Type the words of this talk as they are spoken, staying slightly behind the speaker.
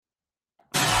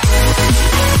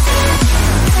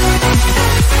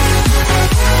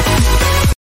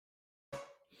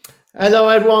Hello,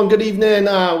 everyone. Good evening.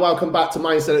 Welcome back to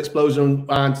Mindset Explosion.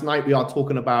 And tonight we are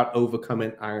talking about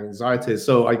overcoming anxiety.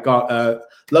 So I got a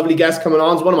lovely guest coming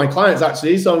on. It's one of my clients,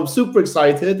 actually. So I'm super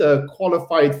excited. A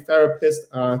qualified therapist.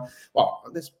 Well,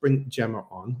 let's bring Gemma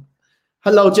on.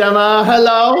 Hello, Gemma.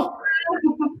 Hello.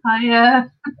 Hi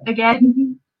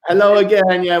again. Hello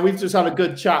again. Yeah, we've just had a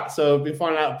good chat. So I've been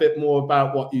finding out a bit more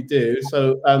about what you do.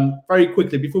 So very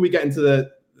quickly, before we get into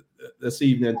this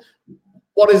evening,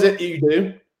 what is it you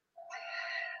do?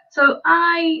 So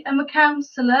I am a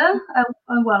counsellor.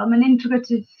 I'm an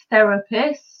integrative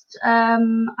therapist,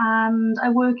 and I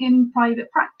work in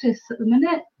private practice at the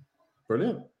minute.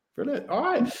 Brilliant. All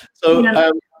right. So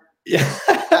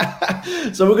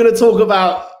so we're going to talk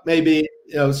about maybe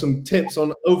some tips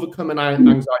on overcoming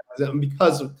anxiety, and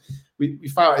because we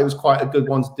found it was quite a good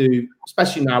one to do,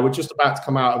 especially now we're just about to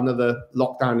come out of another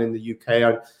lockdown in the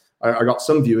UK. I got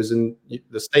some viewers in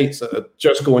the States that are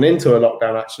just going into a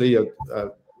lockdown actually.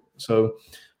 So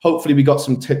hopefully we got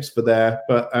some tips for there.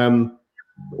 But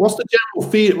what's the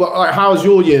general feel? How's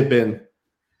your year been?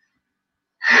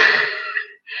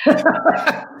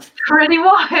 Pretty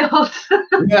wild.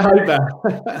 Yeah, I bet.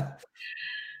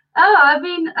 I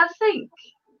think,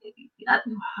 I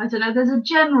don't know, there's a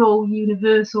general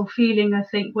universal feeling, I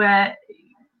think, where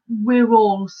we're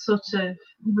all sort of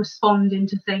responding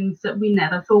to things that we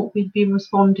never thought we'd be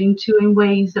responding to in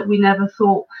ways that we never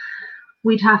thought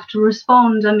we'd have to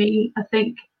respond. I mean, I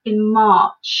think in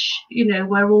March,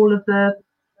 where all of the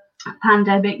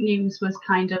pandemic news was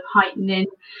kind of heightening,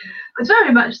 I was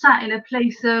very much sat in a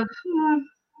place of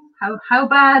how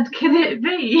bad can it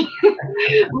be?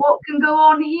 What can go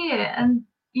on here? And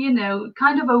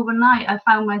kind of overnight I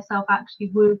found myself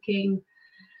actually working,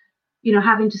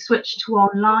 having to switch to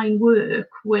online work,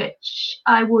 which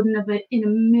I wouldn't have in a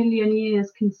million years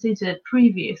considered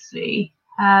previously.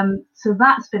 So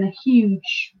that's been a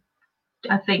huge,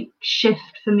 I think,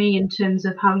 shift for me in terms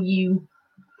of how you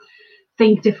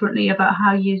think differently about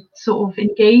how you sort of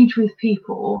engage with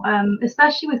people,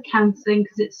 especially with counselling,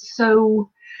 because it's so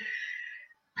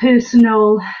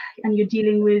personal and you're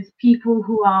dealing with people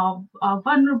who are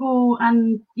vulnerable,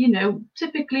 and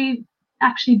typically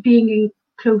actually being in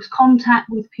close contact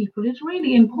with people is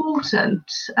really important.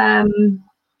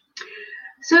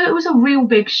 So it was a real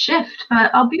big shift,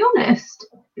 but I'll be honest,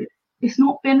 it's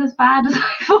not been as bad as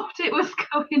I thought it was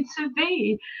going to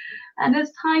be. And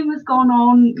as time has gone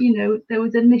on, there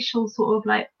was initial sort of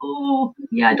like,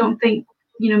 I don't think,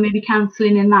 maybe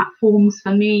counselling in that form's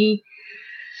for me,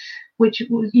 which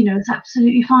was, is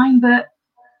absolutely fine. But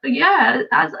yeah,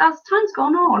 as time's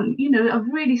gone on,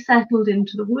 I've really settled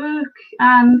into the work,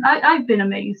 and I've been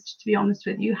amazed, to be honest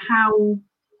with you, how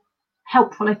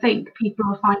helpful I think people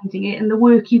are finding it, and the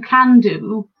work you can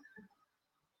do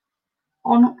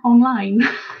online.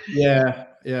 Yeah,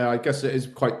 I guess it is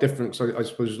quite different. So I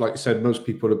suppose, like you said, most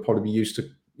people would probably be used to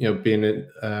being in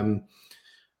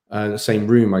the same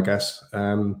room, I guess.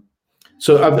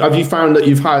 So have you found that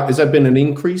has there been an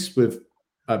increase with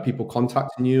people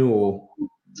contacting you, or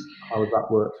how does that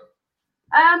work?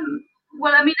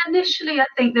 Well, I mean, initially I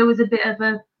think there was a bit of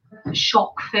a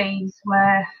shock phase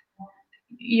where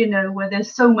where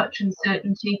there's so much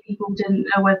uncertainty, people didn't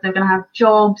know whether they're going to have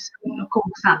jobs. Of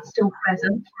course, that's still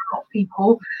present for a lot of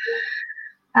people.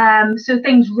 So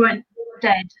things weren't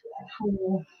dead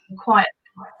for quite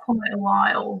a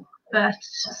while, but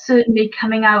certainly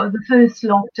coming out of the first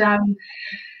lockdown,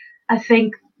 I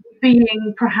think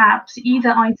being perhaps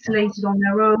either isolated on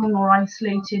their own or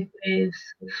isolated with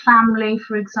family,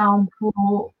 for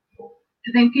example,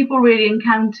 I think people really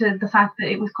encountered the fact that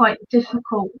it was quite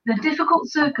difficult, the difficult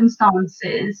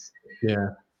circumstances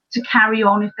to carry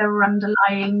on if there were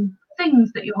underlying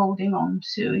things that you're holding on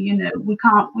to. We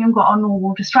haven't got our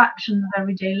normal distractions of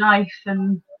everyday life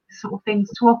and sort of things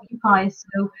to occupy.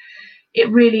 So it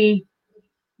really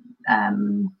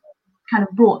kind of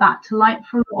brought that to light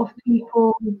for a lot of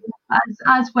people,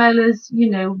 as well as,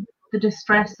 the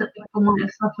distress that people might have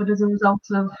suffered as a result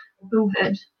of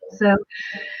COVID. So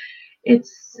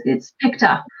it's picked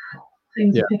up.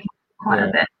 Things are picking up quite a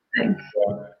bit, I think.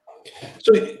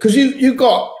 So, because you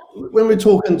got, when we were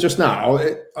talking just now,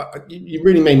 you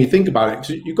really made me think about it,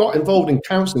 because you got involved in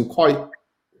counselling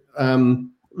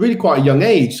really quite a young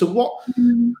age. So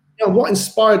what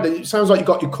inspired that? It sounds like you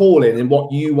got your call in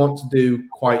what you want to do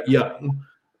quite young,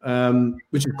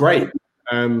 which is great.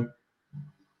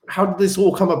 How did this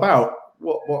all come about?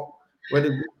 Where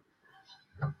did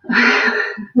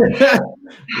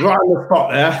right on the spot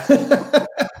there.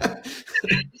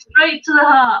 Straight to the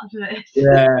heart of it.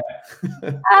 Yeah.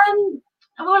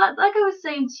 Well, like I was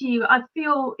saying to you, I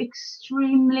feel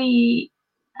extremely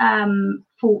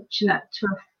fortunate to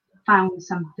have found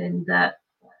something that,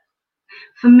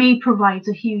 for me, provides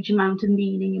a huge amount of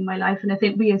meaning in my life. And I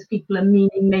think we as people are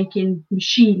meaning-making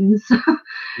machines.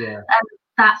 Yeah. And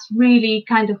that's really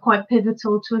kind of quite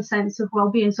pivotal to a sense of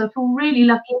well-being. So I feel really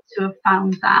lucky to have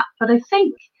found that. But I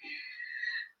think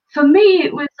for me,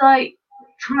 it was like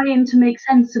trying to make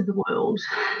sense of the world.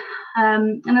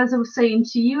 And as I was saying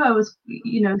to you, I was,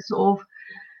 sort of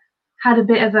had a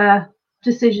bit of a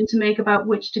decision to make about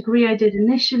which degree I did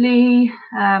initially.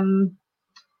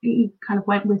 Kind of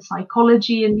went with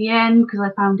psychology in the end because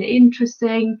I found it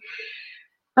interesting.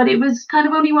 But it was kind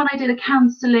of only when I did a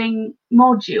counselling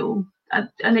module,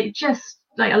 and it just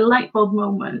like a light bulb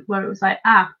moment where it was like,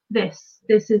 this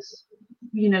is,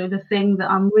 the thing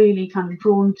that I'm really kind of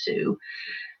drawn to.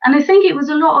 And I think it was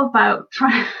a lot about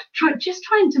trying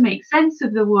to make sense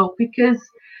of the world, because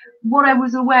what I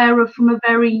was aware of from a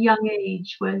very young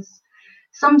age was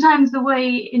sometimes the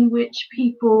way in which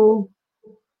people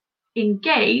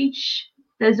engage,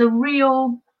 there's a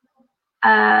real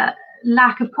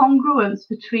lack of congruence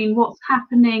between what's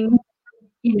happening,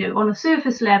 on a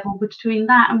surface level, between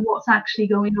that and what's actually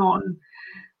going on.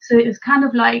 So it was kind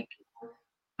of like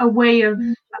a way of,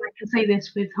 and I can say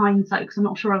this with hindsight because I'm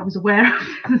not sure I was aware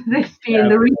of this being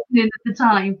the reasoning at the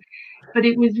time, but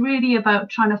it was really about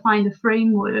trying to find a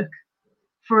framework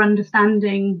for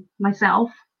understanding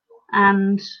myself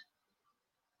and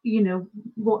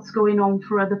what's going on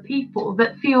for other people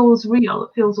that feels real,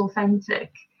 it feels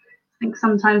authentic. I think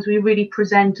sometimes we really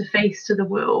present a face to the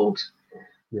world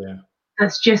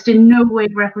that's just in no way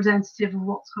representative of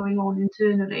what's going on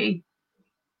internally.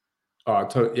 I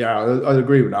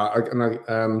agree with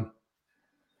that.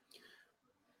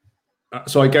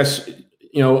 So I guess,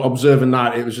 observing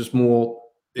that, it was just more,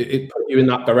 it put you in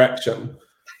that direction.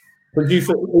 But do you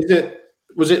think,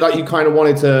 was it like you kind of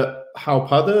wanted to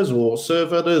help others or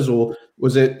serve others, or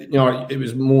was it, it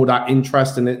was more that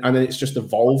interest in it and then it's just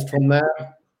evolved from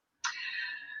there?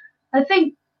 I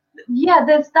think,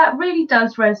 that really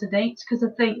does resonate, because I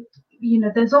think,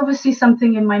 there's obviously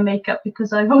something in my makeup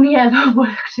because I've only ever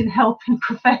worked in helping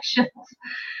professions.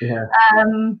 Yeah.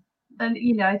 And,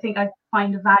 I think I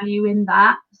find a value in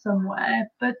that somewhere.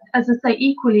 But as I say,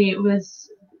 equally, it was,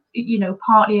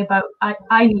 partly about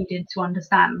I needed to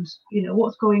understand,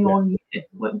 what's going on here.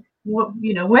 What,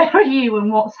 where are you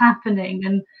and what's happening?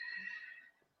 And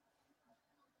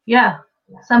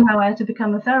somehow I had to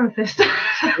become a therapist.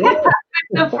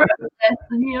 The process,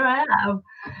 and here I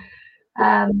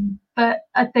am. But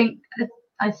I think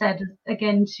I said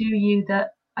again to you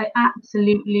that I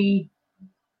absolutely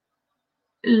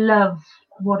love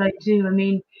what I do. I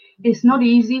mean, it's not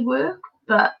easy work,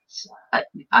 but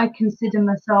I consider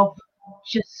myself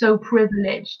just so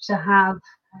privileged to have,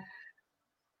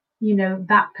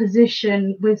 that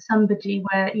position with somebody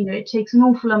where, it takes an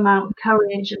awful amount of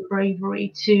courage and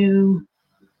bravery to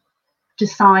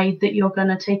decide that you're going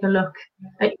to take a look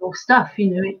at your stuff.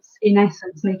 It's in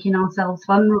essence making ourselves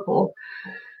vulnerable.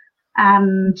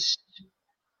 And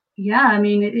I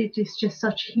mean, it is just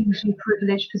such a hugely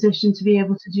privileged position to be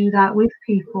able to do that with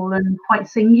people, and quite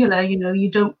singular. You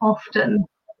don't often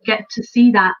get to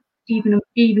see that, even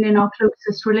in our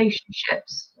closest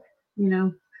relationships.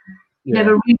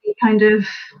 Never really kind of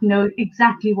know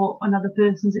exactly what another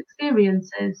person's experience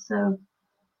is. So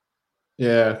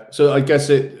so I guess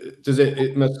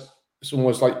it's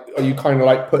almost like, are you kind of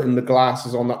like putting the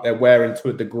glasses on that they're wearing to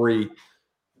a degree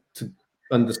to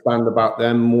understand about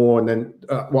them more, and then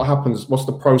what happens? What's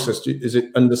the process? Is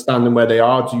it understanding where they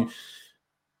are?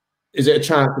 Is it a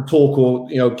chance to talk,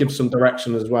 or give some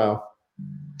direction as well?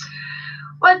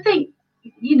 Well, I think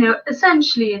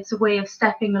essentially it's a way of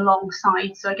stepping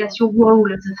alongside. So I guess your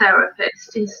role as a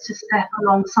therapist is to step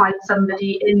alongside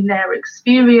somebody in their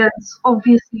experience,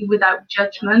 obviously without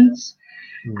judgment.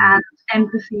 And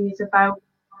empathy is about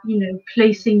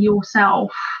placing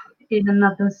yourself in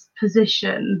another's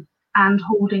position and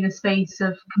holding a space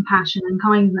of compassion and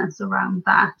kindness around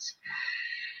that.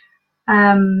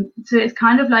 So it's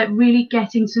kind of like really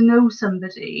getting to know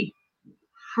somebody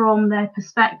from their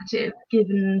perspective,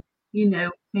 given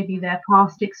maybe their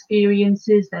past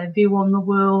experiences, their view on the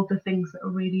world, the things that are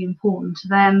really important to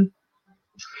them.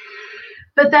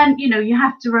 But then you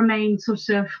have to remain sort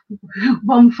of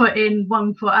 1 foot in,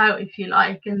 1 foot out, if you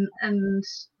like, and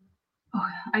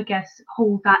I guess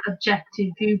hold that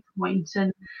objective viewpoint.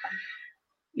 And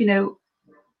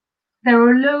there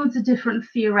are loads of different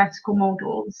theoretical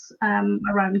models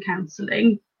around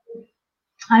counselling.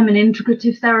 I'm an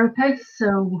integrative therapist,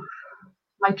 so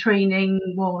my training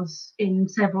was in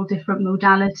several different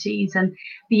modalities, and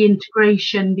the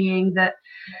integration being that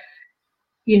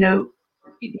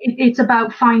it's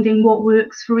about finding what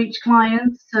works for each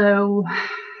client. So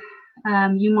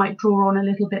you might draw on a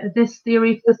little bit of this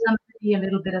theory for somebody, a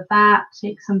little bit of that,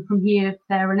 take some from here,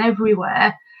 there, and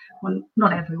everywhere. Well,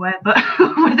 not everywhere, but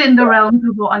within the realms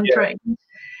of what I'm trained.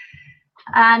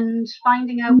 And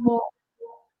finding out what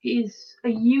is a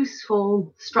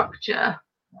useful structure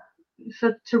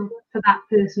for that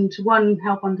person to, one,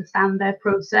 help understand their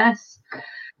process,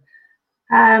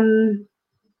 as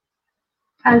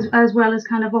well as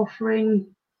kind of offering,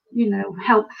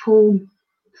 helpful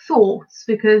thoughts,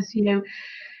 because,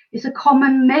 it's a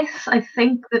common myth, I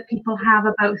think, that people have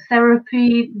about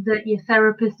therapy, that your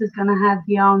therapist is going to have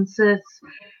the answers,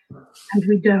 and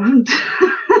we don't.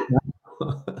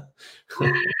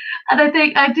 And I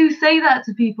think I do say that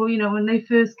to people, when they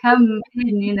first come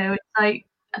in, it's like,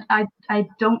 I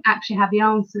don't actually have the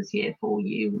answers here for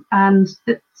you, and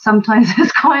sometimes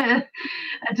it's quite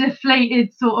a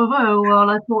deflated sort of, oh well,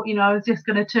 I thought I was just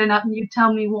going to turn up and you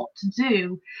tell me what to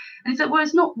do. And it's like, well,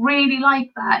 it's not really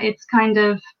like that. It's kind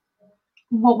of,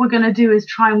 what we're going to do is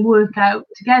try and work out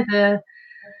together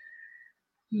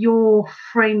your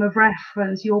frame of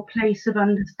reference, your place of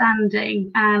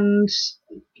understanding, and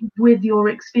with your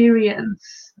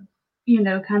experience,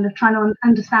 kind of trying to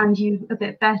understand you a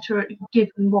bit better,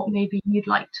 given what maybe you'd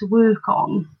like to work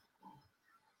on.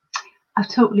 I've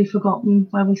totally forgotten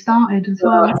where we started as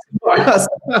well. But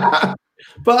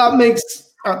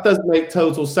that does make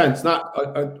total sense. That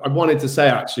I wanted to say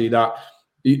actually that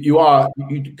you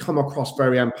come across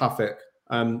very empathic,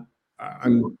 and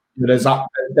there is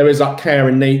that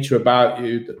caring nature about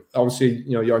you. That obviously,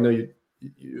 I know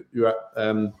you're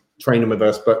at training with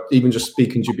us, but even just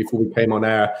speaking to you before we came on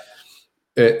air,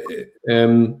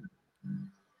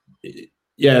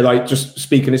 like just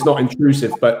speaking, it's not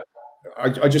intrusive, but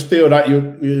I just feel that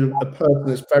you're a person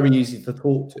that's very easy to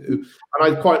talk to, and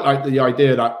I quite like the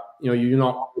idea that you're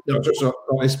not just not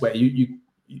this way.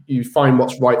 You find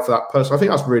what's right for that person. I think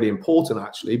that's really important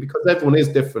actually, because everyone is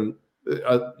different.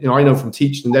 I know from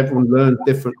teaching, everyone learns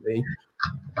differently,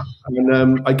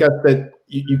 and I guess that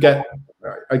you get.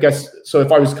 I guess so.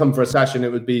 If I was to come for a session,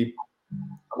 it would be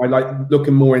I like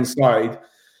looking more inside.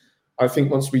 I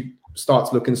think once we start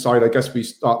to look inside, I guess we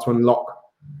start to unlock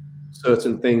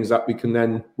certain things that we can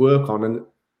then work on. And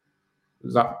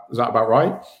is that about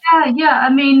right? Yeah. I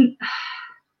mean,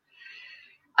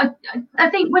 I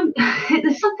think when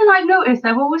there's something I've noticed,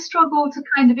 I've always struggled to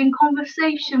kind of, in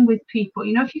conversation with people,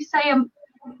 if you say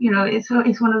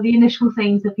it's one of the initial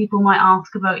things that people might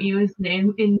ask about you, isn't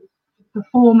it? In the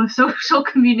form of social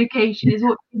communication, is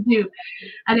what you do.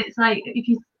 And it's like,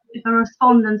 if I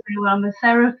respond and say, well, I'm a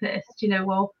therapist,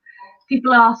 well,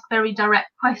 people ask very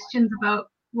direct questions about,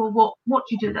 well, what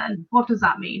do you do then? What does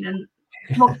that mean? And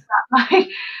what's that like?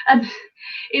 And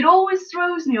it always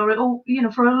throws me, or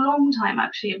for a long time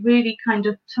actually, it really kind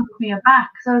of took me aback.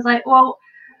 So I was like, well,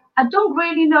 I don't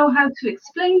really know how to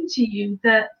explain to you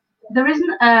that there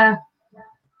isn't a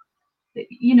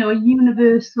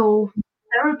universal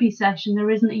therapy session.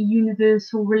 There isn't a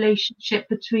universal relationship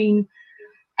between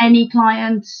any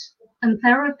client and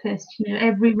therapist.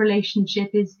 Every relationship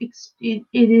is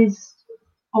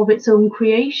of its own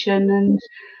creation, and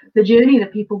the journey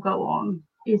that people go on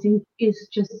is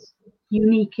just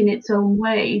unique in its own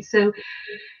way. So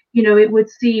it would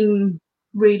seem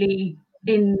really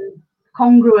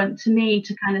incongruent to me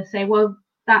to kind of say, well,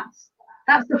 that's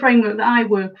the framework that I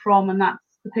work from, and that's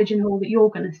the pigeonhole that you're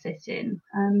going to sit in.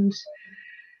 And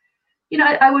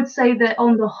I would say that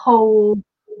on the whole,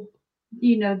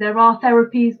 there are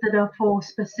therapies that are for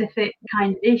specific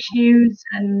kind of issues,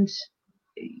 and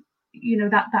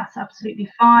that's absolutely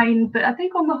fine. But I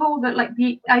think on the whole that, like,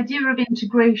 the idea of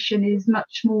integration is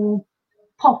much more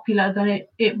popular than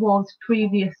it was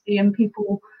previously, and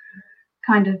people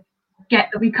kind of get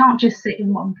that we can't just sit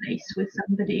in one place with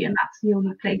somebody and that's the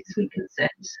only place we can sit.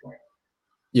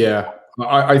 Yeah,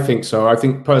 I think so. I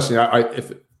think personally, I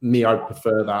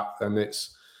prefer that, and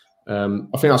it's I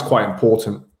think that's quite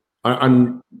important,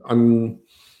 and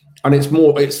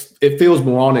it feels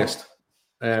more honest,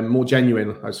 more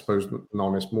genuine, I suppose, than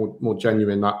honest, more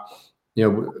genuine, that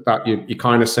that you're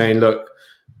kind of saying, look,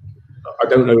 I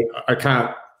don't know, I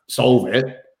can't solve it,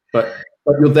 but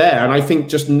you're there. And I think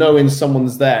just knowing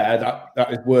someone's there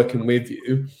that is working with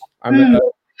you, and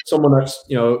someone that's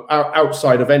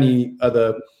outside of any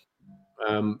other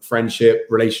friendship,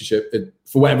 relationship,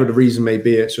 for whatever the reason may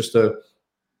be, it's just a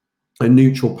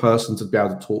neutral person to be able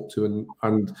to talk to,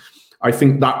 and I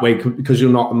think that way, because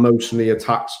you're not emotionally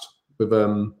attached with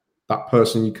that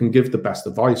person, you can give the best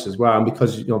advice as well. And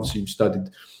because obviously you've studied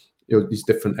these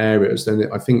different areas, then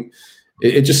I think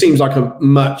it just seems like a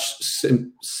much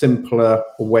simpler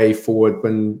way forward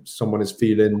when someone is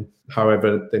feeling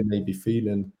however they may be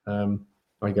feeling,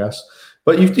 I guess.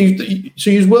 But so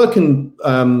you're working,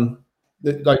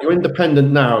 like you're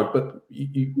independent now, but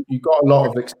you got a lot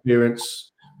of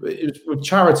experience with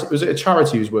charity. Was it a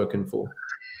charity you was working for?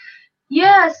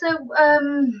 Yeah, so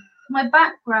my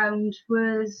background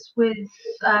was with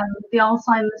the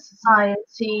Alzheimer's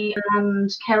Society and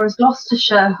Carers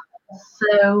Gloucestershire.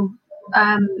 So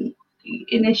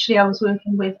initially I was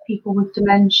working with people with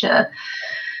dementia.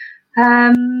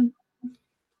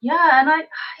 Yeah, and I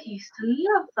used to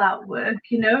love that work,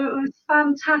 you know, it was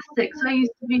fantastic. So I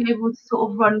used to be able to sort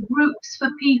of run groups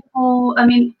for people. I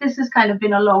mean, this has kind of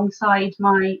been alongside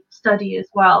my study as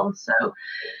well. So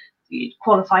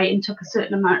qualifying took a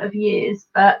certain amount of years,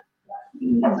 but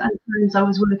sometimes I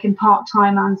was working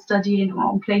part-time and studying or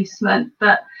on placement.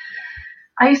 But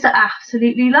I used to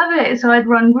absolutely love it. So I'd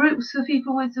run groups for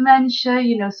people with dementia,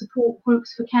 you know, support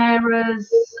groups for carers,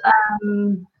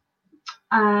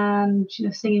 and you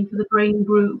know, singing for the brain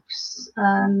groups.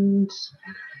 And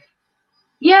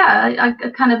yeah, I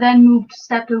kind of then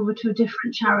stepped over to a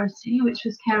different charity, which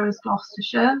was Carers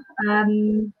Gloucestershire.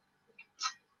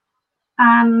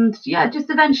 And yeah, just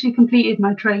eventually completed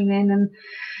my training and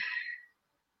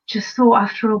just thought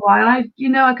after a while, I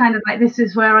kind of like, this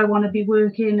is where I want to be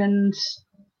working. And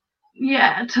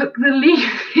yeah, took the leap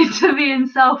into being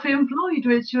self-employed,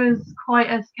 which was quite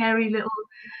a scary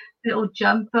little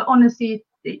jump. But honestly,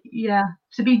 yeah,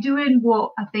 to be doing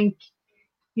what I think,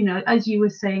 you know, as you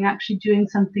were saying, actually doing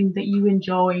something that you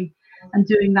enjoy and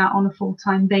doing that on a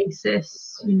full-time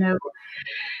basis, you know,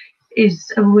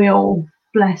 is a real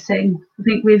blessing. I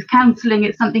think with counselling,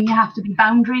 it's something you have to be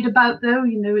boundaried about, though.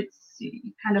 You know, it's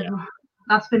kind of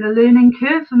that's been a learning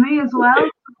curve for me as well.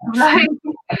 Right.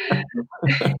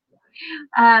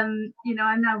 You know,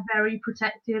 I'm now very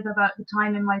protective about the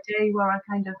time in my day where I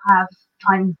kind of have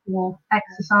time for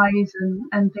exercise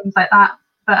and things like that.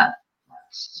 But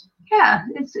yeah,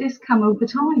 it's come over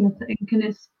time, I think, and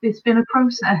it's been a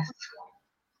process.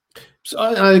 So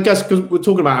I guess because we're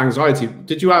talking about anxiety,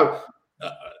 did you have?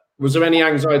 Was there any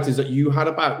anxieties that you had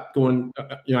about going,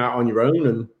 you know, out on your own,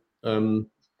 and you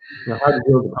know, how did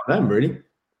you feel about them? Really?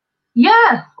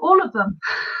 Yeah, all of them.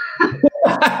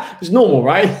 It's normal,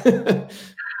 right?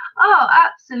 Oh,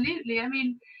 absolutely. I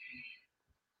mean,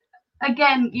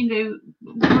 again, you know,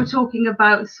 we're talking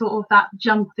about sort of that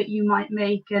jump that you might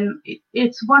make, and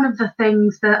it's one of the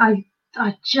things that I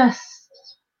just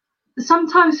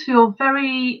sometimes feel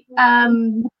very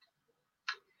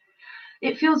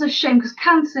it feels a shame, because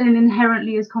counselling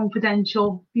inherently is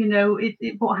confidential. You know,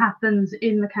 what happens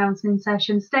in the counselling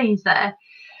session stays there.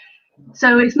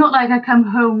 So it's not like I come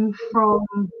home from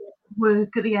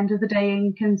work at the end of the day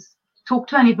and can talk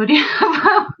to anybody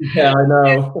about. Yeah, I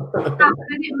know.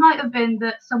 It might have been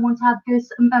that someone's had this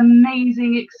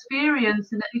amazing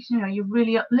experience, and you know, you're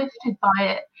really uplifted by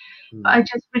it. But I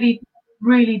just really,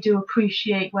 really do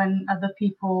appreciate when other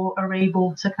people are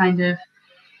able to kind of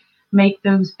make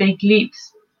those big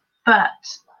leaps. But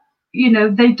you know,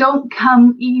 they don't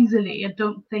come easily. I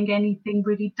don't think anything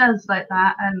really does like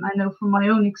that. And I know from my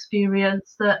own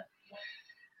experience that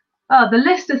the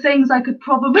list of things I could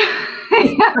probably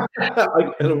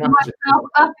myself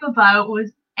up about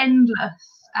was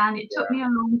endless, and it took me a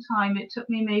long time. It took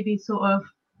me maybe sort of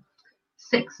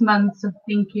 6 months of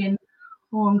thinking,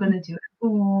 oh, I'm going to do it.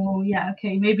 Oh, yeah,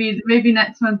 okay, maybe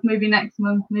next month, maybe next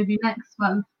month, maybe next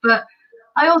month. But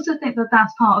I also think that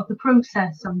that's part of the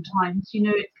process sometimes. You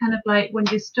know, it's kind of like when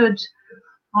you stood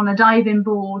on a diving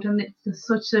board and it's the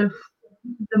sort of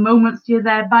the moments you're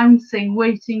there bouncing,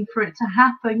 waiting for it to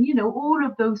happen. You know, all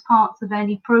of those parts of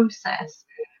any process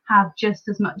have just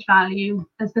as much value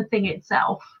as the thing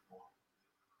itself.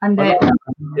 And I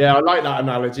like that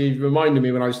analogy. It reminded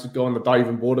me when I used to go on the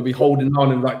diving board, I'd be holding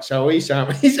on and like, shall we?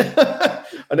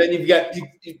 And then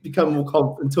you become more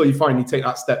confident until you finally take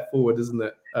that step forward, isn't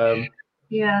it?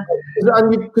 Yeah.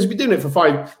 Because we've been doing it for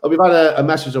 5. We've had a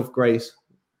message of Grace.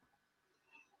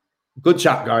 Good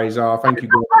chat, guys. Thank you.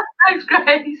 Thanks,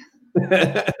 Grace.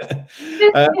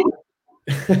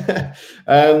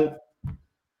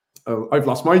 I've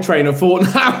lost my train of thought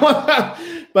now.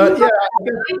 But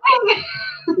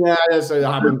yeah, so it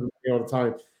happens to me all the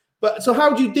time. But so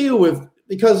how do you deal with?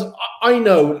 Because I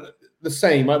know the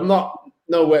same. I'm not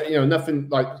nowhere, you know, nothing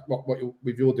like what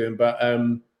you're doing. But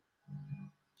you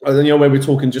know, when we were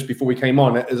talking just before we came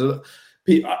on,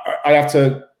 I have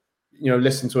to, you know,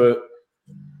 listen to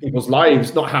people's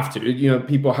lives. Not have to, you know,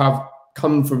 people have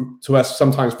come to us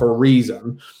sometimes for a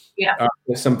reason. Yeah,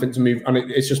 there's something to move, and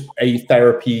it's just a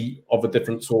therapy of a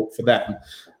different sort for them.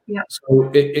 Yeah.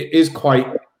 So it is quite,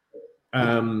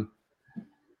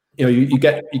 you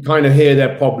kind of hear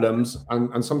their problems,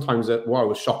 and sometimes it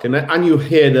was shocking, and you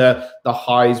hear the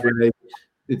highs when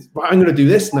I'm going to do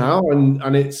this now,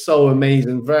 and it's so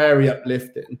amazing, very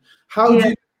uplifting. How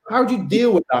do you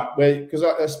deal with that? Because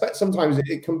I expect sometimes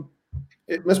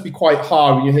it must be quite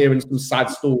hard when you're hearing some sad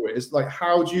stories. Like,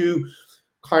 how do you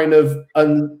kind of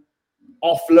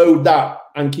offload that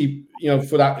and keep,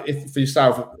 for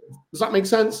yourself? Does that make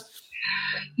sense?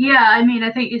 Yeah, I mean,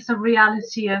 I think it's a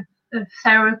reality of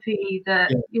therapy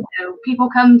that, people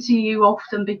come to you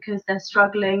often because they're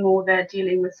struggling or they're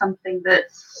dealing with something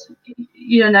that's,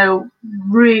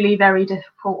 really very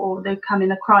difficult, or they come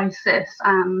in a crisis,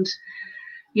 and,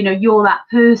 you're that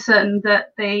person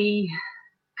that they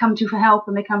come to for help,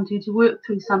 and they come to work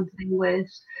through something with.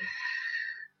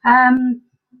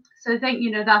 So I think,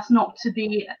 that's not to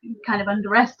be kind of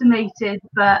underestimated,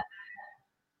 but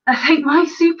I think my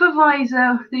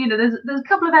supervisor, there's a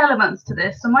couple of elements to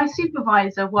this. So my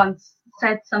supervisor once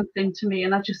said something to me,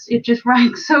 and it just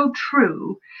rang so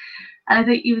true. And I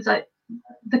think he was like,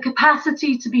 the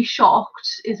capacity to be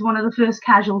shocked is one of the first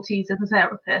casualties of a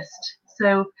therapist.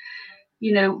 So,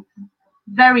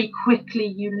 very quickly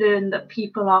you learn that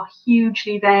people are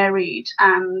hugely varied,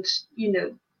 and,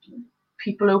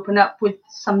 people open up with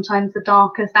sometimes the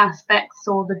darkest aspects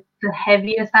or the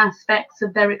heaviest aspects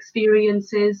of their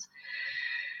experiences.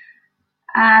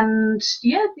 And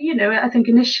I think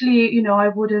initially, I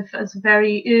would have, as a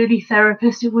very early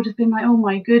therapist, it would have been like, oh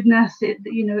my goodness, it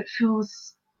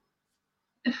feels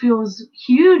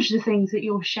huge, the things that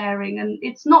you're sharing. And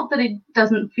it's not that it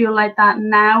doesn't feel like that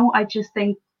now. I just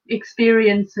think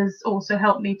experience has also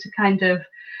helped me to kind of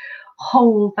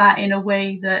hold that in a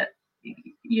way that,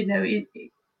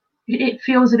 it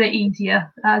feels a bit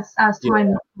easier as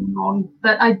time goes on.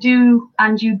 But I do,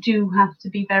 and you do have to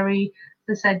be very,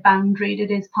 as I said, boundaried. It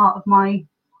is part of my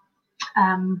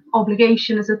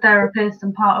obligation as a therapist,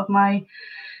 and part of my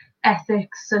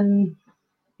ethics, and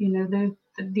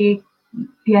the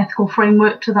ethical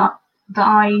framework to that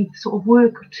I sort of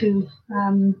work to.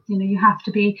 You have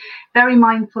to be very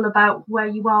mindful about where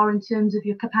you are in terms of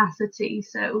your capacity.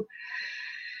 So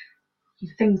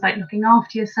things like looking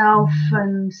after yourself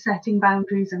and setting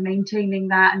boundaries and maintaining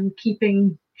that, and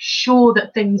keeping sure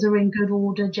that things are in good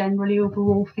order generally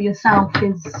overall for yourself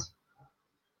is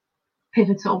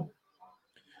pivotal.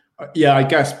 Yeah, I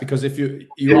guess, because if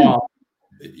you're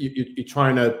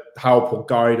trying to help or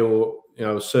guide or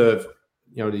serve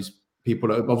these people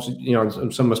that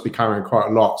obviously some must be carrying quite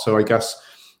a lot. So I guess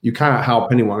you can't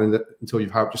help anyone until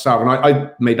you've helped yourself. And I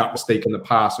made that mistake in the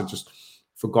past. I just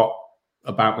forgot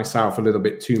about myself a little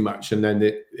bit too much, and then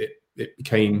it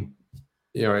became,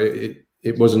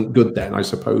 it wasn't good then, I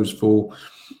suppose. I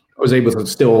was able to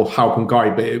still help and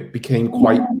guide, but it became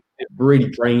quite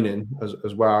really draining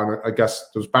as well. And I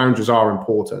guess those boundaries are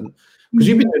important, because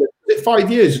you've been doing it 5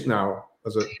 years now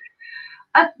as a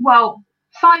well,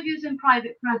 5 years in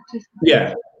private practice,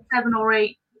 7 or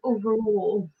 8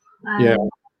 overall.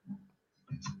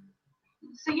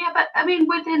 So but I mean,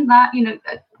 within that,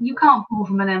 you can't pour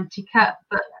from an empty cup.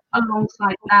 But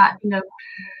alongside that,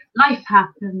 life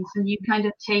happens, and you kind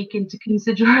of take into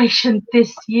consideration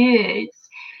this year. It's,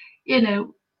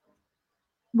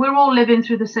 we're all living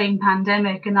through the same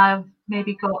pandemic, and I've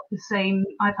maybe got the same.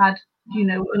 I've had,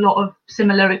 a lot of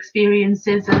similar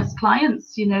experiences as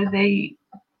clients. They,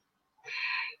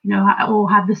 all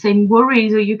have the same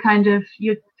worries, or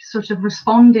you're sort of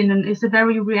responding, and it's a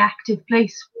very reactive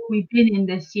place we've been in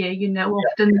this year.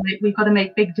 Often we've got to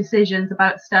make big decisions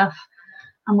about stuff,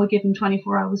 and we're given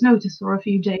 24 hours notice or a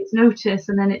few days notice,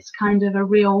 and then it's kind of a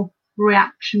real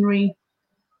reactionary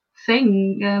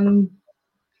thing.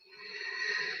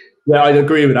 Yeah, I'd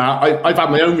agree with that. I've had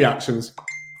my own reactions.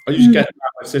 I usually get out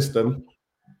of my system,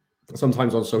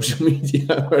 sometimes on social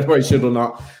media, whether I should or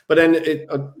not. But then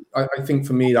I think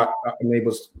for me that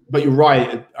enables. But you're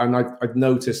right, and I've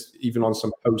noticed even on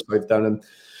some posts I've done,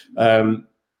 and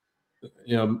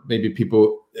maybe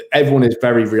everyone is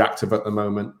very reactive at the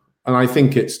moment, and I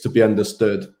think it's to be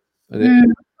understood.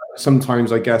 And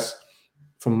sometimes, I guess,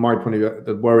 from my point of view,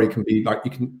 the worry can be like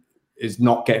is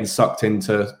not getting sucked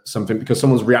into something because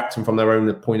someone's reacting from their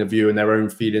own point of view and their own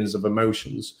feelings of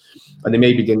emotions, and they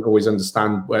maybe didn't always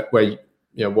understand what point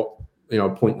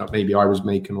that maybe I was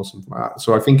making or something like that.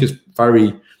 So I think it's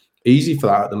very easy for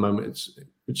that at the moment.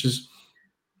 Which is,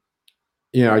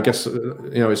 I guess,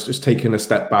 it's just taking a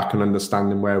step back and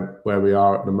understanding where we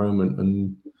are at the moment.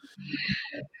 And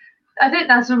I think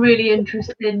that's a really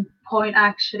interesting point,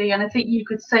 actually. And I think you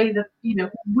could say that,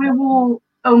 we're all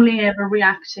only ever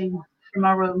reacting from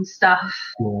our own stuff.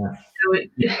 Yeah. So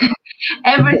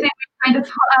everything we kind of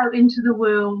put out into the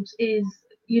world is,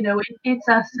 it's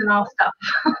us and our stuff.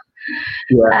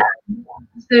 Yeah.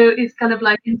 So it's kind of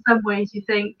like, in some ways, you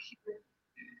think,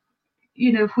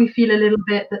 if we feel a little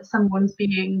bit that someone's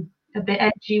being a bit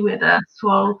edgy with us,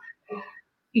 well,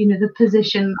 the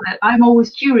position, I'm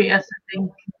always curious, I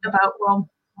think, about, well,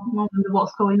 I wonder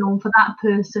what's going on for that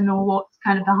person, or what's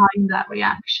kind of behind that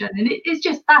reaction. And it's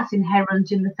just, that's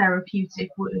inherent in the therapeutic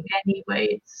work anyway.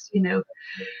 It's,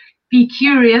 be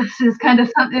curious is kind of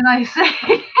something I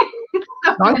say.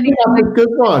 I think that's a good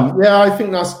one. Yeah, I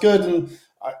think that's good. And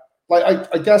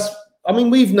I guess, I mean,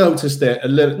 we've noticed it a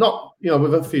little, not,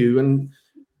 with a few, and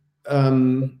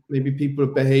maybe people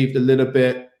have behaved a little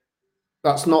bit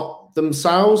that's not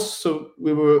themselves. So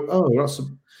we were,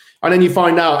 and then you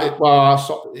find out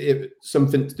it's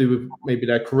something to do with maybe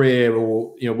their career,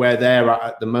 or where they're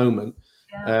at the moment.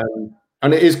 Yeah.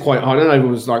 And it is quite hard. I know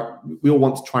everyone's like, we all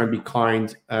want to try and be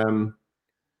kind, and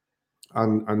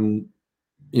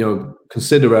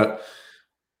considerate.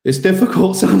 It's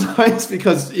difficult sometimes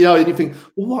because you think,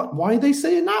 well, why are they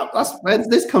saying that? Where does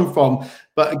this come from?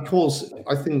 But of course,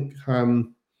 I think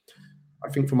from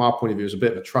our point of view, it's a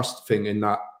bit of a trust thing, in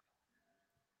that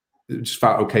it just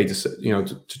felt okay to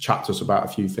chat to us about a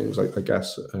few things. I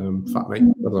guess I'm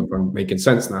making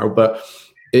sense now, but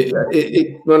it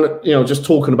when just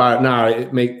talking about it now,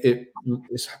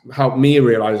 it's helped me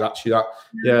realize actually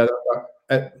that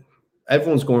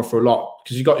everyone's going through a lot,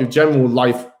 because you've got your general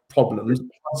life problems.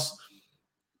 Plus,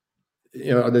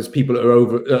 there's people that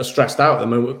are stressed out at the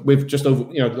moment with just over,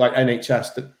 like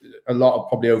NHS, that a lot are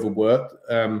probably overworked,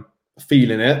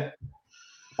 feeling it.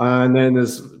 And then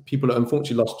there's people that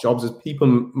unfortunately lost jobs. There's people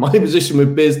in my position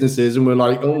with businesses, and we're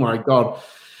like, oh my God,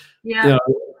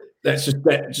 let's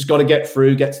just got to get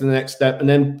through, get to the next step. And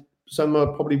then some are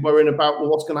probably worrying about, well,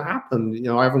 what's going to happen?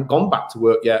 I haven't gone back to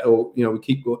work yet, or we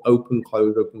keep open,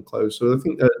 close. So I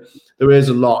think that there is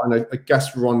a lot, and I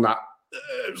guess we're on that.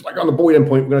 It's like on the boiling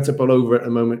point. We're going to tip all over at the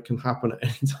moment. It can happen at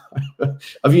any time.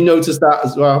 Have you noticed that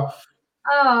as well?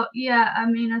 Oh yeah, I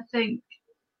mean, I think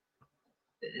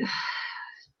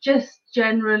just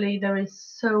generally there is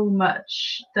so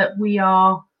much that we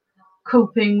are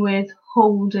coping with,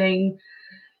 holding.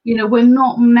 We're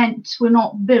not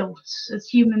built as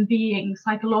human beings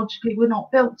psychologically. We're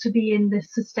not built to be in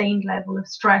this sustained level of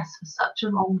stress for such a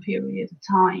long period of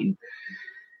time.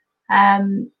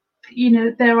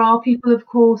 There are people, of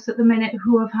course, at the minute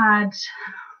who have had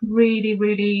really,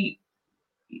 really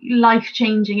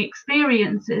life-changing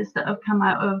experiences that have come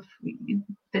out of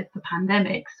the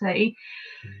pandemic, say.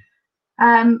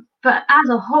 But as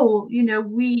a whole,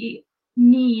 we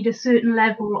need a certain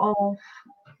level of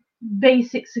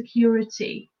basic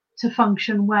security to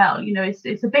function well.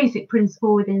 It's a basic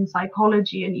principle within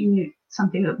psychology, and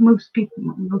something that most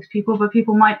people, but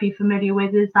people might be familiar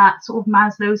with, is that sort of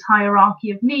Maslow's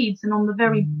hierarchy of needs. And on the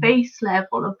very base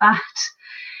level of that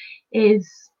is,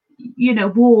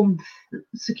 warmth,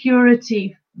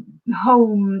 security,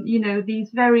 home, these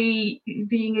very,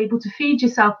 being able to feed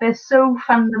yourself, they're so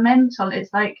fundamental.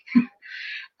 It's like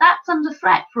that's under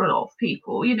threat for a lot of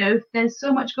people. There's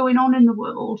so much going on in the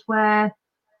world where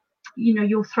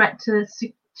your threat to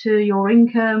your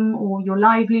income or your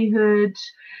livelihood,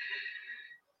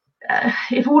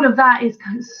 if all of that is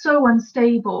so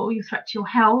unstable, you threat to your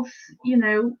health,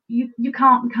 you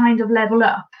can't kind of level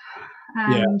up,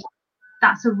 and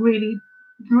that's a really,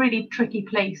 really tricky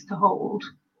place to hold.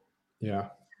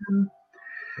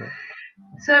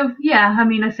 So I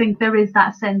mean, I think there is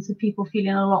that sense of people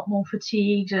feeling a lot more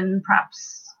fatigued, and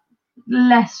perhaps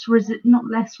not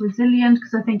less resilient,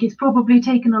 because I think it's probably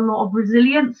taken a lot of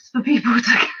resilience for people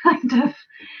to kind of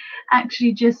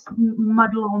actually just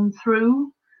muddle on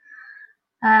through.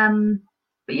 But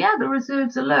the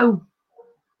reserves are low.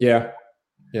 Yeah.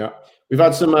 We've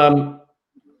had some.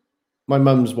 My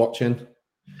mum's watching.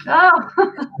 Oh.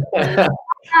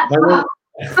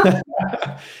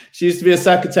 She used to be a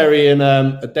secretary in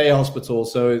a day hospital,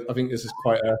 so I think this is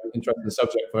quite an interesting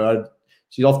subject for her.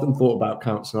 She often thought about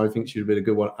counselling. I think she'd be a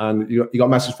good one. And you got a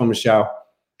message from Michelle.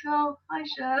 Oh, hi,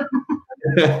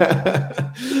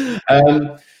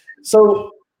 Michelle.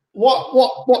 So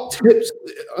what tips?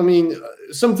 I mean,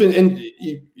 something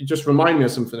you just remind me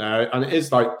of something there, and it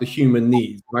is like the human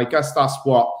needs. And I guess that's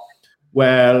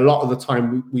where a lot of the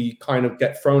time we kind of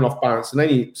get thrown off balance in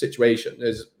any situation.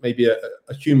 There's maybe a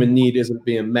human need isn't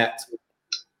being met,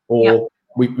 or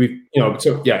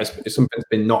it's something that's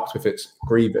been knocked if it's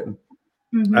grieving.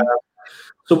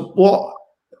 So what?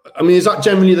 I mean, is that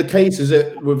generally the case? Is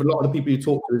it with a lot of the people you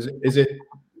talk to? Is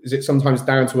it sometimes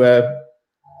down to where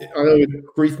I know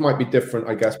grief might be different,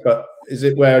 I guess, but is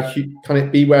it where can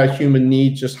it be where human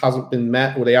need just hasn't been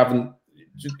met, or they haven't?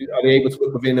 Are they able to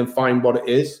look within and find what it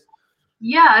is?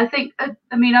 Yeah, I think.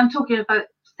 I mean, I'm talking about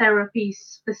therapy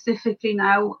specifically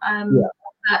now.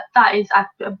 That is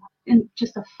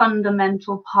just a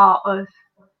fundamental part of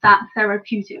that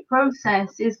therapeutic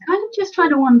process. Is kind of just trying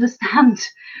to understand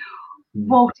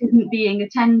what isn't being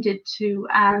attended to,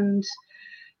 and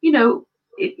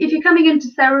if you're coming into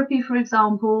therapy, for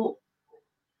example,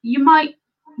 you might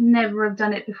never have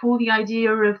done it before. The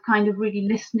idea of kind of really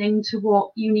listening to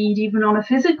what you need, even on a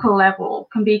physical level,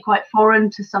 can be quite foreign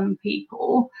to some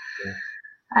people.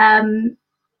 Yeah.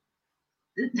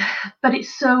 But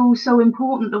it's so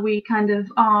important that we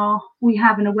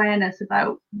have an awareness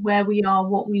about where we are,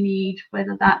 what we need,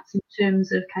 whether that's in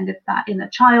terms of kind of that inner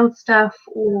child stuff,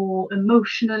 or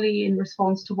emotionally in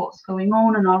response to what's going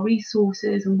on and our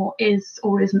resources and what is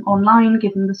or isn't online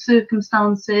given the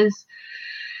circumstances.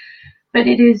 But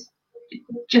it is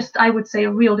just, I would say,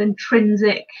 a real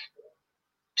intrinsic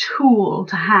tool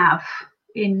to have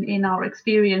in our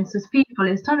experience as people,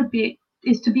 is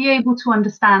to be able to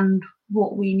understand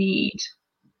what we need.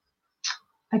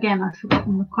 Again, I've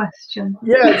forgotten the question.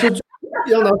 Yeah, that's good.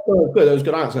 That was a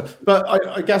good answer. But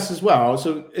I guess as well,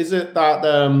 so is it that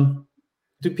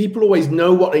do people always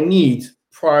know what they need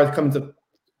prior to coming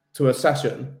to a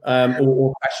session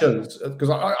or sessions? Because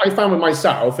I found with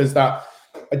myself is that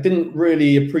I didn't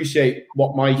really appreciate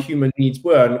what my human needs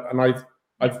were, and I've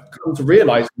come to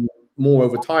realize more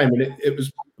over time, and it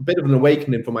was a bit of an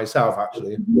awakening for myself,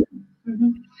 actually.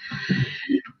 Mm-hmm.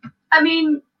 I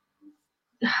mean,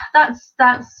 there's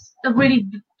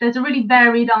a really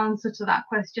varied answer to that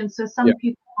question. So some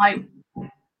people might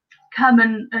come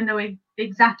and know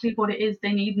exactly what it is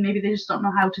they need. Maybe they just don't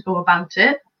know how to go about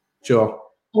it. Sure.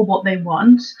 Or what they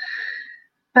want.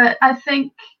 But I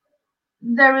think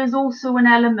there is also an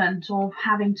element of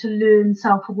having to learn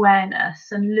self-awareness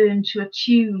and learn to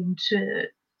attune to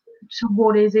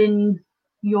what is in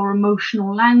your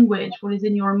emotional language, what is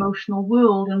in your emotional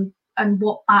world, and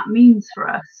what that means for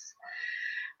us.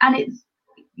 And it's,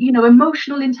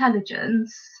 emotional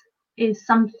intelligence is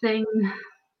something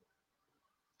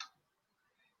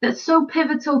that's so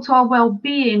pivotal to our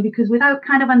well-being, because without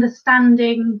kind of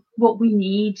understanding what we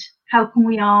need, how can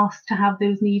we ask to have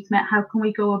those needs met? How can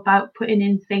we go about putting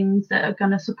in things that are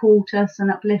going to support us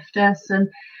and uplift us and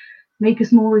make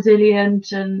us more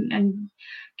resilient and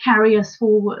carry us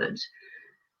forward?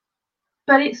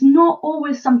 But it's not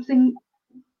always something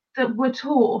that we're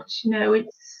taught.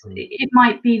 It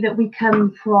might be that we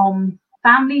come from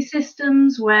family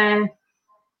systems where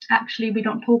actually we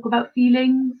don't talk about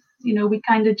feelings. We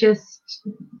kind of just,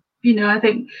 I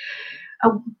think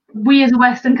we as a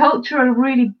Western culture are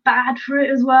really bad for it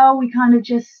as well. We kind of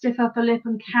just stiff up a lip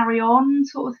and carry on,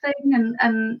 sort of thing.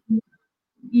 And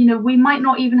we might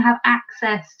not even have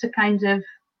access to kind of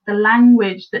the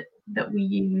language that we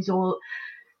use, or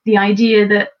the idea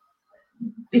that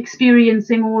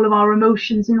experiencing all of our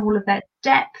emotions in all of their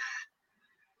depth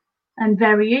and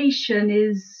variation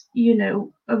is,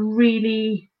 a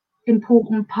really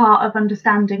important part of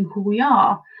understanding who we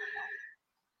are.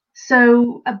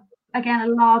 So again, a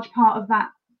large part of that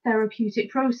therapeutic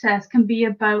process can be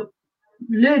about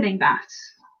learning that,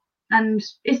 and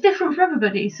it's different for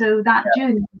everybody, so that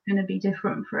journey is going to be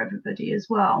different for everybody as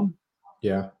well.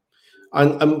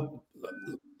 And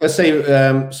let's say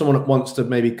someone that wants to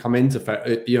maybe come into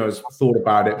has thought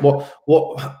about it. What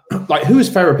like, who is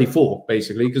therapy for,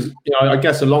 basically? Because I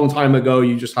guess a long time ago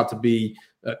you just had to be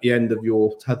at the end of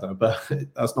your tether, but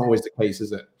that's not always the case,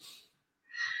 is it?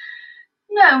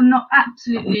 No, not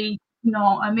absolutely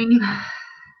not. I mean,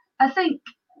 I think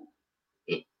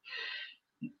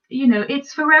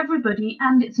it's for everybody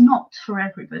and it's not for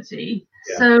everybody.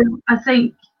 So I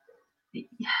think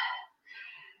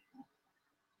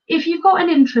if you've got an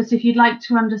interest, if you'd like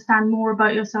to understand more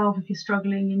about yourself, if you're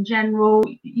struggling in general,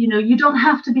 you don't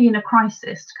have to be in a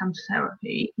crisis to come to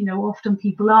therapy. Often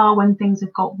people are when things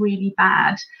have got really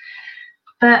bad.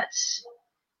 But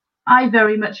I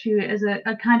very much view it as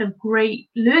a kind of great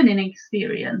learning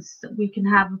experience that we can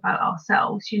have about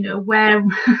ourselves.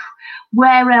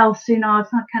 Where else in our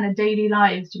kind of daily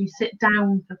lives do we sit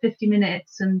down for 50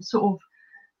 minutes and sort of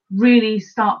really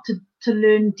start to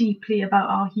learn deeply about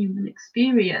our human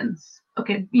experience?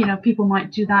 Okay, people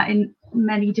might do that in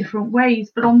many different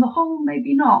ways, but on the whole,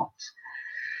 maybe not.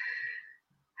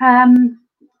 And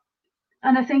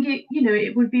I think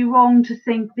it would be wrong to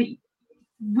think that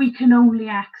we can only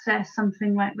access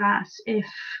something like that if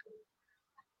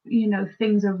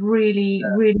things have really,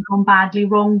 really gone badly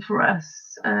wrong for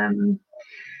us.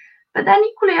 But then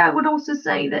equally, I would also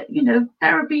say that,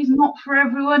 therapy is not for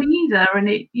everyone either. And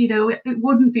it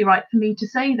wouldn't be right for me to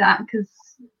say that because,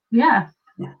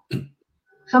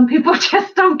 some people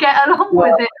just don't get along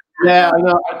with it. Yeah, I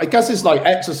know. I guess it's like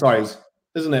exercise,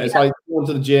 isn't it? It's like going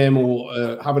to the gym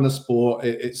or having a sport.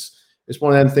 It's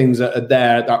one of them things that are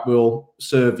there that will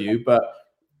serve you, but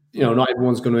not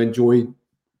everyone's going to enjoy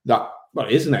that. Well,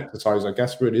 it is an exercise, I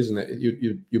guess, really, isn't it?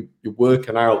 You're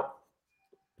working out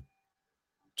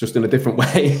just in a different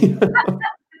way. You're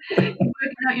working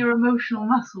out your emotional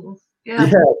muscles.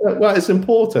 Yeah. Well, it's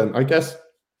important, I guess.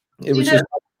 It was just.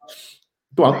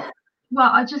 Go on. Well,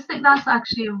 I just think that's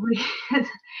actually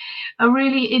a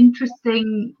really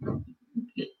interesting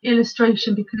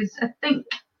illustration, because I think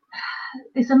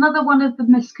it's another one of the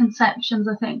misconceptions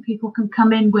I think people can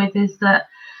come in with, is that,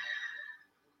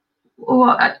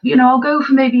 or I'll go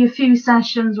for maybe a few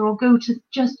sessions, or I'll go to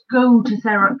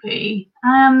therapy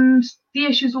and the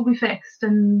issues will be fixed,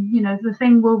 and the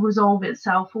thing will resolve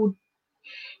itself. Or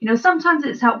sometimes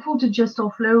it's helpful to just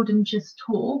offload and just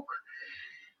talk,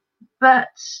 but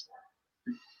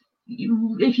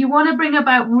if you want to bring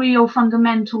about real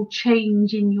fundamental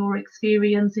change in your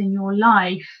experience in your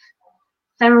life,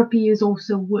 therapy is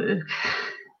also work.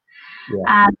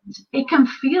 And it can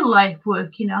feel like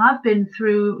work. I've been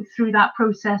through that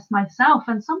process myself,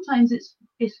 and sometimes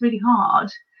it's really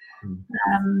hard.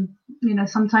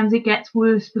 Sometimes it gets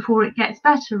worse before it gets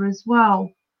better as well.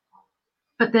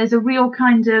 But there's a real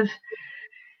kind of,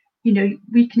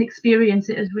 we can experience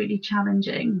it as really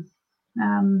challenging.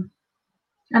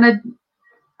 And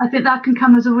I think that can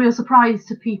come as a real surprise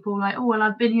to people, like, oh, well,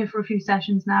 I've been here for a few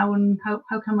sessions now, and how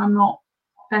come I'm not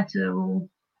better? Or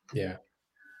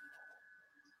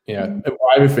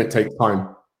everything takes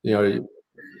time. To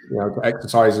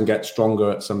exercise and get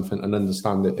stronger at something and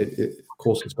understand it. Of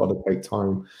course, it's got to take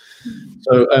time.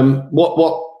 So,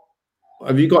 what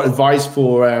have you got advice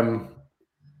for?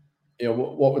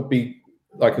 What would be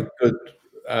like a good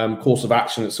course of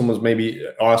action that someone's maybe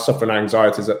are suffering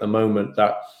anxieties at the moment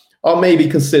that are maybe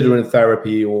considering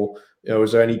therapy, or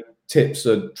is there any tips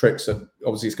or tricks? That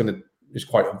obviously it's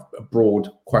quite a broad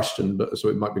question, but so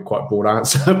it might be quite a broad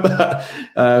answer.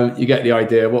 But you get the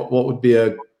idea. What would be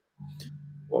a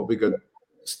good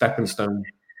stepping stone?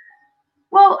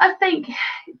 Well, I think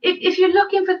if you're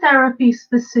looking for therapy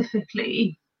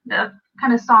specifically,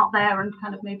 kind of start there and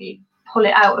kind of maybe pull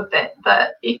it out a bit.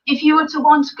 But if you were to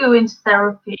want to go into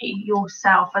therapy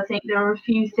yourself, I think there are a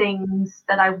few things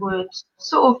that I would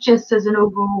sort of, just as an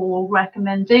overall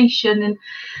recommendation. And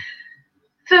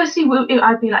firstly,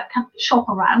 I'd be like, shop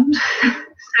around.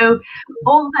 So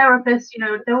all therapists,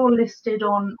 they're all listed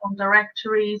on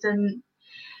directories, and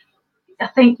I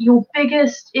think your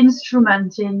biggest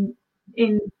instrument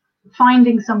in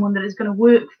finding someone that is going to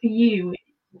work for you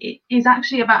is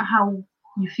actually about how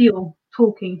you feel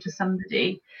talking to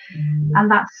somebody. And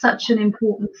that's such an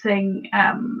important thing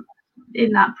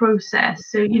in that process.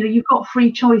 So you've got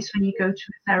free choice when you go to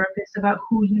a therapist about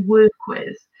who you work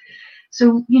with.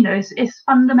 So it's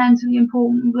fundamentally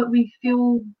important that we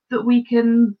feel that we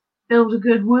can build a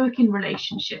good working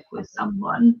relationship with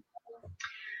someone.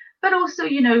 But also,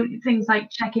 things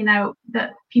like checking out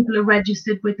that people are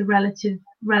registered with the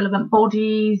relevant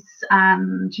bodies,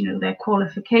 and, their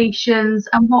qualifications.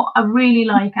 And what I really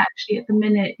like actually at the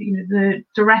minute, the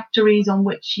directories on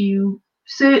which you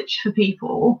search for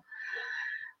people,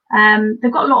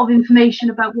 they've got a lot of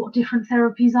information about what different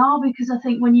therapies are, because I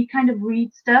think when you kind of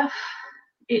read stuff,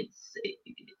 it's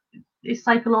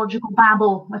psychological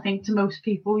babble, I think, to most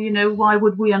people. Why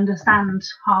would we understand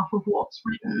half of what's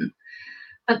written?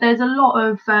 But there's a lot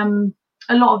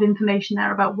of information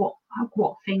there about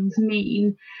what things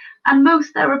mean. And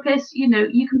most therapists,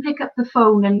 you can pick up the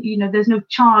phone, and there's no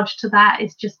charge to that.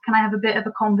 It's just, can I have a bit of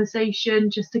a conversation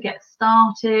just to get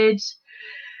started?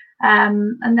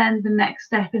 And then the next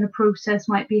step in a process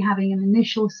might be having an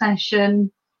initial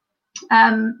session.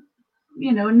 And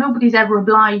nobody's ever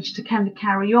obliged to kind of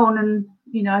carry on. And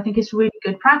I think it's really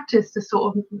good practice to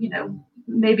sort of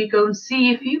maybe go and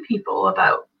see a few people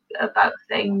about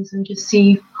things, and just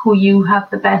see who you have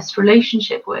the best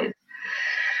relationship with.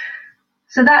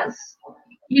 So that's,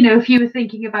 if you were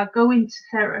thinking about going to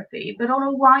therapy. But on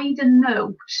a wider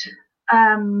note,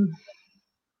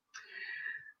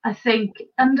 I think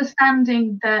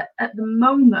understanding that at the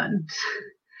moment,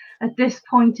 at this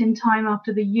point in time,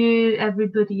 after the year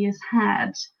everybody has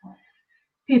had,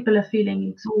 people are feeling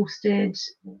exhausted,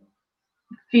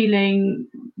 feeling,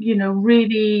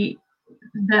 really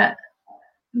that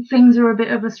things are a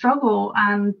bit of a struggle,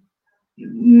 and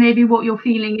maybe what you're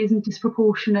feeling isn't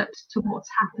disproportionate to what's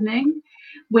happening.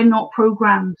 We're not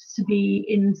programmed to be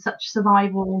in such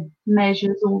survival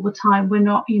measures all the time. We're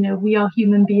not, we are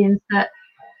human beings that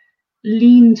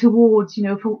lean towards,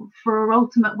 for our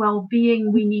ultimate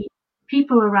well-being, we need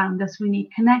people around us, we need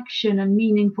connection and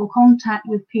meaningful contact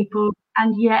with people,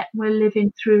 and yet we're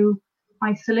living through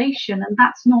isolation, and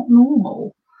that's not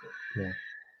normal. Yeah.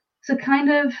 So kind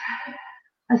of,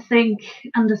 I think,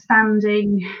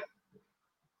 understanding,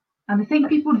 and I think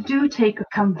people do take a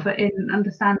comfort in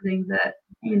understanding that,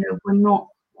 we're not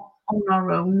on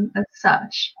our own as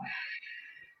such,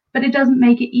 but it doesn't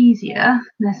make it easier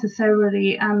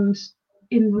necessarily. And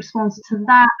in response to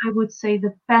that, I would say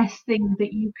the best thing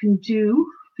that you can do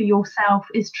for yourself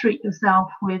is treat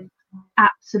yourself with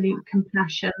absolute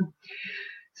compassion.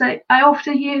 So I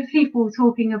often hear people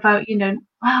talking about,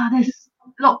 this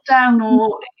lockdown,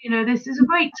 or, this is a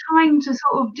great time to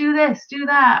sort of do this, do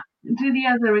that, do the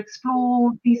other,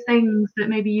 explore these things that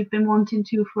maybe you've been wanting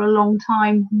to for a long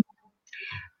time.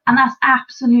 And that's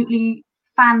absolutely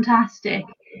fantastic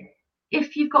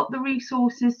if you've got the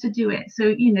resources to do it. So,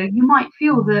 you might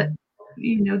feel that,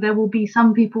 there will be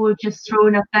some people who are just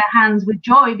throwing up their hands with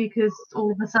joy because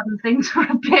all of a sudden things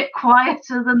are a bit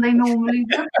quieter than they normally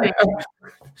would be.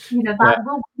 That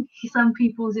will be some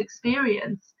people's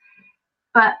experience.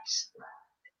 But,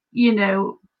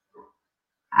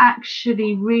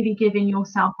 actually really giving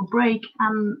yourself a break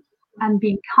and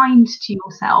being kind to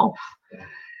yourself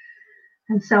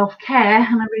and self-care,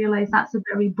 and I realise that's a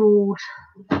very broad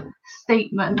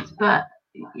statement, but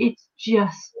it's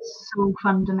just so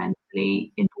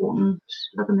fundamentally important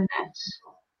at the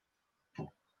minute.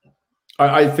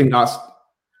 I think that's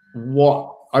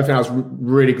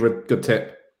really good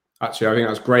tip. Actually, I think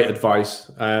that's great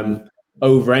advice.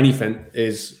 Over anything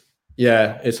is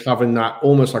having that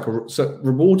almost like let's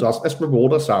reward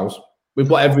ourselves with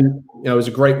whatever is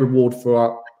a great reward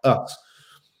for us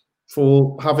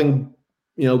for having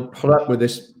put up with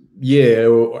this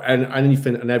year and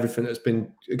anything and everything that's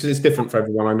been, because it's different for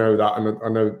everyone. I know that, and I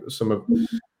know some of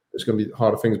it's going to be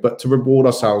harder things, but to reward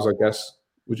ourselves, I guess.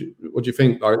 What do you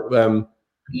think? Like,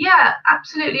 yeah,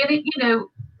 absolutely. And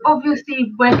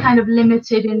obviously we're kind of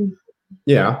limited in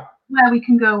where we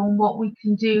can go and what we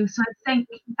can do. So I think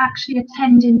actually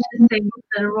attending to things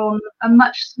that are on a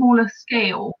much smaller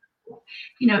scale,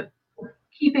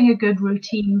 keeping a good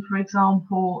routine, for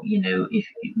example, if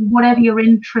whatever your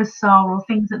interests are or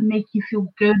things that make you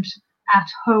feel good at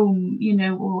home,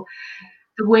 or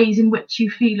the ways in which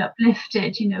you feel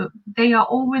uplifted, they are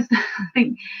always, I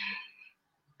think,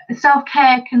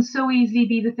 self-care can so easily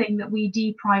be the thing that we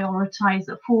deprioritize,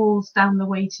 that falls down the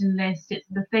waiting list. It's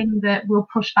the thing that we'll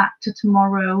push back to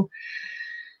tomorrow.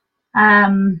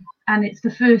 And it's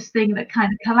the first thing that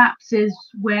kind of collapses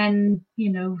when,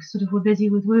 sort of we're busy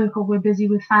with work or we're busy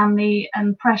with family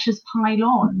and pressures pile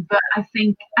on. But I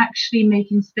think actually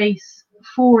making space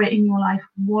for it in your life,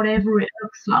 whatever it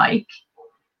looks like,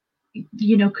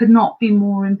 could not be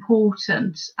more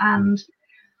important. And,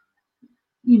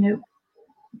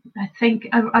 I think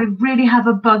I really have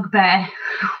a bugbear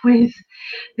with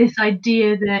this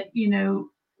idea that,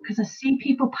 because I see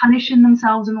people punishing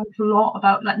themselves an awful lot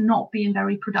about like not being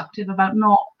very productive, about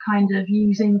not kind of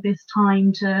using this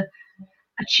time to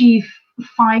achieve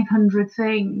 500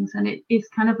 things. And it's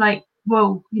kind of like,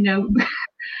 whoa,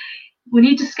 we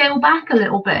need to scale back a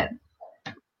little bit.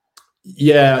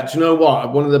 Yeah, do you know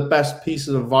what? One of the best pieces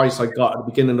of advice I got at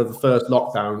the beginning of the first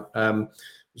lockdown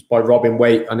was by Robin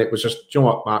Waite, and it was just, do you know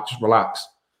what, Matt? Just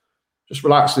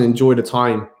relax and enjoy the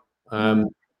time. And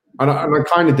I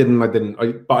kind of did and I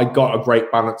didn't, but I got a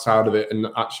great balance out of it. And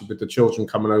actually, with the children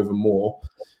coming over more,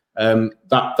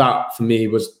 that for me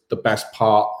was the best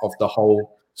part of the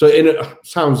whole. So it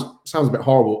sounds a bit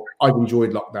horrible. I've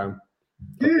enjoyed lockdown.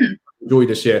 Enjoyed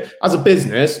this year as a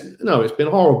business. No, it's been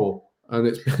horrible and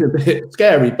it's been a bit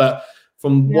scary. But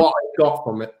from what I got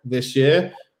from it this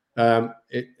year,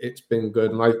 it's been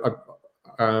good. And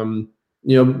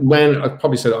when I've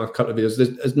probably said it on a couple of videos,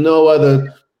 there's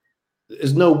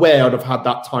no way I'd have had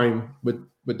that time with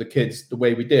the kids the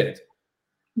way we did.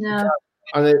 No.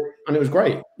 And it was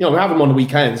great. We have them on the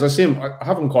weekends. I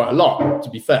have them quite a lot, to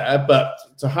be fair, but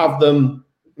to have them,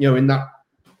 in that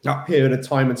period of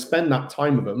time and spend that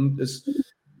time with them,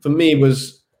 for me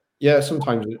was,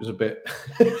 sometimes it was a bit,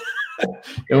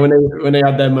 when they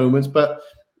had their moments, but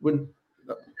when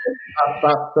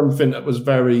that's something that was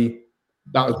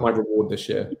my reward this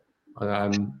year.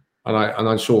 And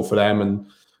I'm sure for them, and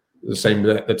the same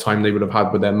the time they would have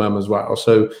had with their mum as well.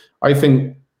 So I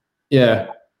think,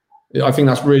 I think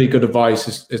that's really good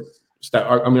advice.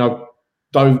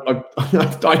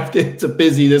 I dived into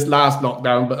busy this last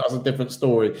lockdown, but that's a different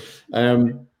story.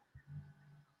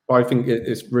 But I think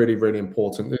it's really, really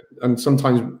important. And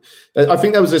sometimes I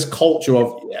think there was this culture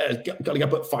of, got to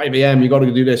get up at 5 a.m. You got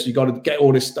to do this. You got to get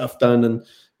all this stuff done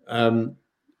and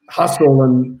hustle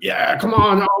and come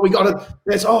on. Oh, we got to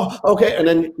this. Oh, okay. And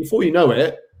then before you know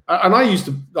it, and I used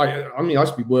to I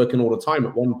used to be working all the time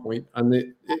at one point, and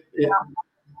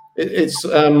it's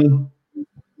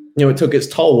it took its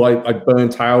toll. I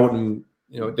burnt out, and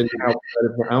it didn't help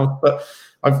everyone else. But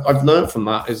I've learned from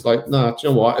that is like, no, do you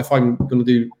know what? If I'm going to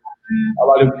do,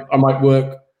 I might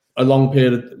work a long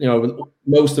period,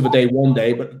 most of the day one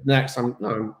day, but next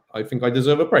I think I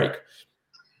deserve a break.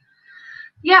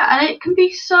 Yeah, and it can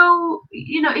be so,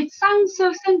 it sounds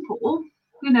so simple.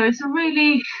 It's a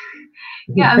really,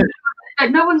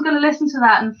 no one's going to listen to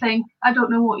that and think, I don't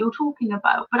know what you're talking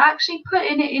about. But actually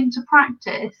putting it into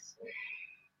practice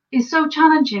is so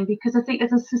challenging, because I think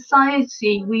as a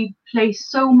society, we place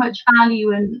so much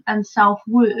value and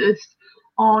self-worth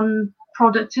on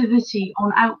productivity,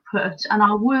 on output, and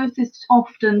our worth is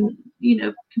often,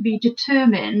 can be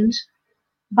determined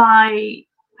by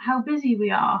how busy we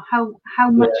are, how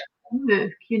much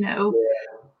work,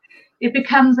 It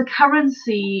becomes a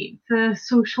currency for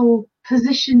social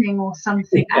positioning or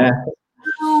something. And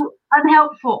it's so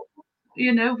unhelpful,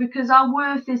 because our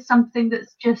worth is something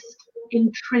that's just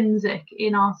intrinsic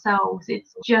in ourselves.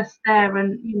 It's just there,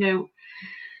 and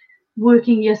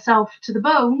working yourself to the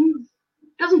bone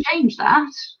doesn't change that.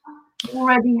 You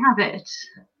already have it.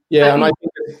 And I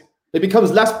think it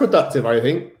becomes less productive. I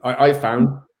think I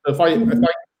found if I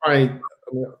try,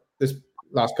 this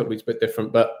last couple of weeks a bit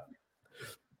different, but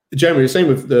generally the same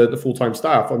with the full-time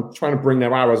staff. I'm trying to bring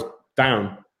their hours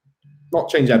down, not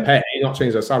change their pay, not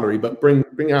change their salary, but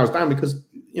bring hours down, because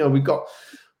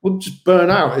we'll just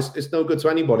burn out. It's no good to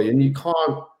anybody, and you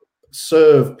can't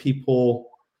serve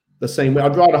people the same way.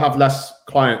 I'd rather have less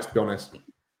clients, to be honest.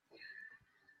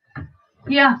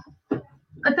 Yeah,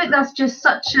 I think that's just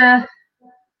such a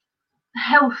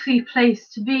healthy place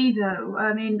to be, though.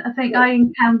 I mean, I think I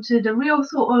encountered a real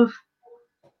sort of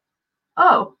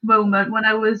moment when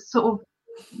I was sort of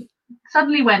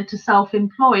suddenly went to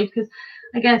self-employed, because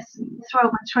I guess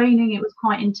throughout my training it was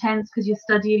quite intense, because you're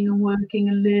studying and working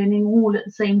and learning all at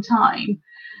the same time.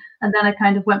 And then I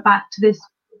kind of went back to this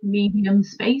medium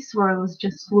space where I was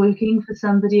just working for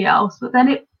somebody else, but then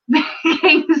it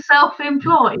became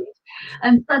self-employed,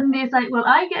 and suddenly it's like, well,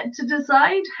 I get to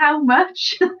decide how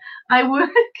much I work,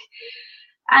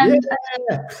 and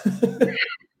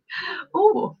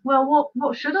oh, well,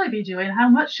 what should I be doing? How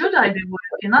much should I be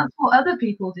working? That's what other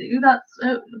people do. That's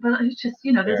but it's just,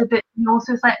 there's a bit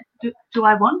also, it's like, do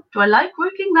I like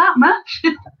working that much?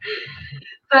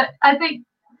 But I think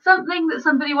something that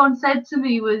somebody once said to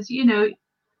me was,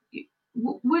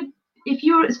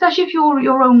 especially if you're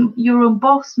your own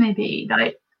boss, maybe,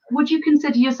 like, would you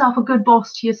consider yourself a good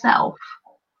boss to yourself?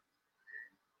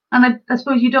 And I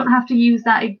suppose you don't have to use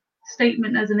that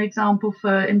statement as an example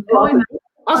for employment.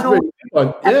 That's really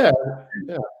fun. Yeah.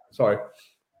 Sorry.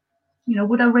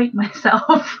 Would I rate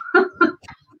myself?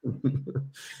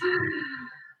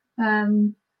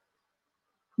 And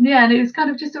it was kind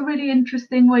of just a really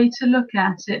interesting way to look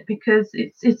at it, because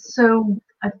it's so,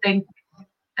 I think,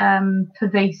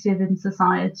 pervasive in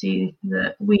society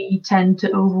that we tend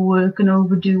to overwork and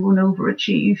overdo and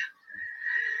overachieve.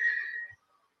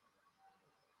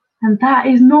 And that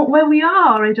is not where we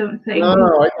are, I don't think.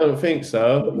 No, I don't think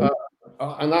so.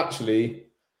 And actually,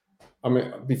 I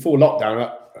mean, before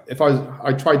lockdown, if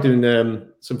I tried doing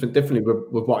something differently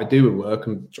with what I do with work,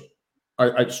 and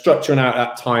I structuring out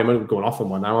that time. We're going off on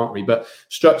one now, aren't we? But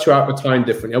structure out the time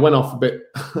differently. I went off a bit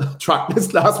track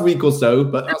this last week or so,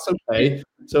 but that's okay.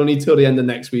 It's only till the end of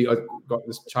next week. I've got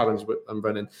this challenge I'm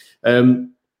running.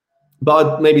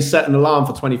 But I'd maybe set an alarm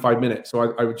for 25 minutes.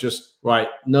 So I would just,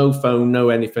 no phone, no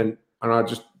anything. And I'd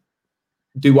just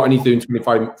do what I need to do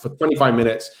for 25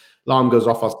 minutes. Alarm goes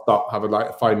off, I'll stop, have a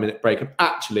 5-minute break. And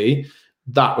actually,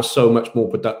 that was so much more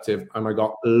productive. And I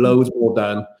got loads more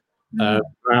done. I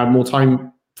had more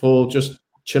time for just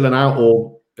chilling out,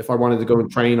 or if I wanted to go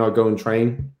and train, I'd go and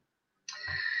train.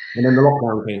 And then the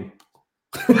lockdown came.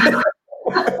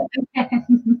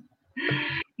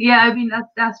 Yeah, I mean,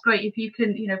 that's great if you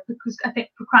can, because I think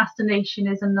procrastination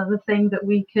is another thing that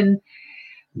we can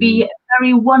be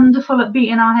very wonderful at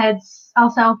beating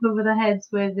ourselves over the heads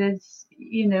with, is,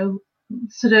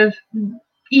 sort of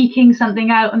eking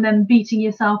something out and then beating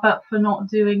yourself up for not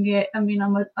doing it. I mean,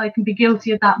 I can be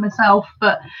guilty of that myself,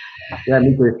 but yeah,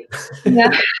 me too. Yeah.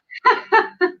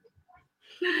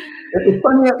 It's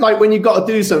funny, like when you've got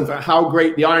to do something, how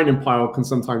great the ironing pile can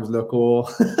sometimes look, or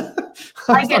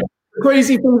I get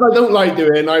crazy things I don't like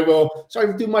doing. I will. So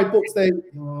I do my books.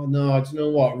 Oh no, do you know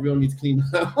what? I really need to clean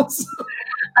the house.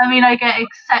 I mean, I get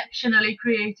exceptionally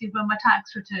creative when my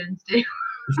tax returns due.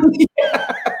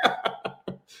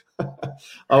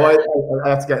 Oh, I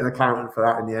had to get an accountant for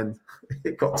that in the end.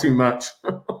 It got too much.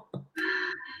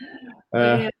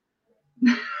 Yeah.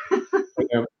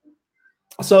 Yeah.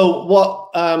 So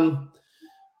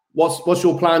what's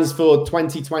your plans for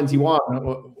 2021?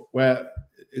 Where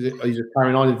is it? Are you just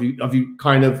carrying on? Have you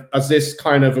kind of, has this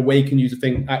kind of awakened you to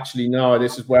think, actually, no,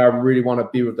 this is where I really want to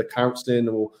be with the counselling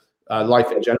or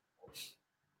life in general?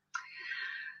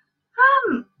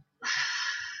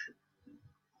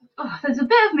 There's a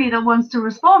bit of me that wants to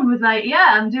respond with like,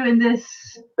 yeah, I'm doing this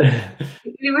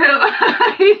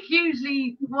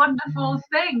hugely wonderful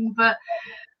thing, but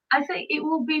I think it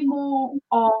will be more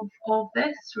of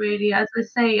this really. As I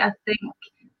say, I think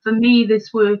for me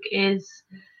this work is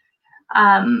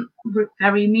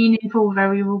very meaningful,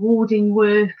 very rewarding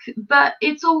work, but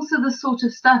it's also the sort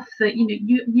of stuff that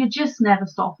you just never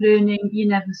stop learning, you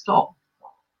never stop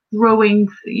growing.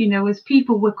 As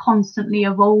people, we're constantly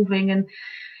evolving, and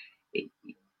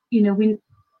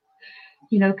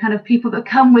kind of people that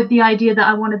come with the idea that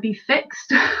I want to be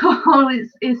fixed.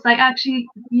 It's like, actually,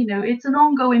 it's an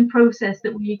ongoing process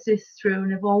that we exist through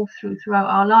and evolve throughout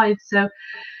our lives. So,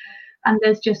 and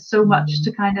there's just so much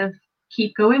to kind of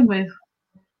keep going with.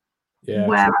 Yeah,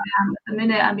 where true. I am at the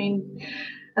minute. I mean,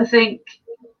 I think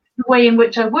the way in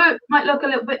which I work might look a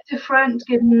little bit different,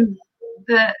 given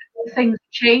that things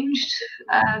changed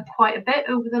quite a bit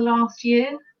over the last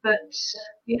year. But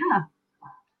yeah.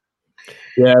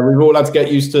 Yeah, we've all had to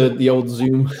get used to the old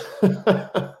Zoom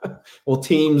or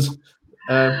Teams.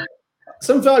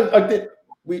 Something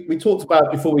we talked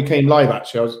about before we came live.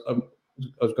 Actually, I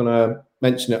was going to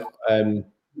mention it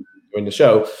during the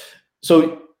show.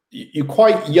 So you're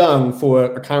quite young for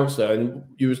a counsellor, and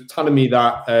you were telling me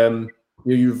that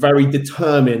you're very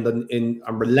determined and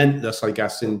relentless, I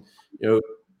guess, in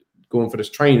going for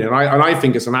this training. And I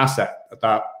think it's an asset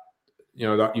that.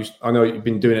 I know you've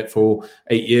been doing it for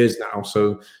 8 years now,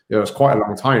 so it's quite a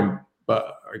long time.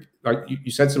 But like you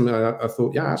said something, I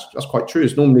thought, yeah, that's quite true.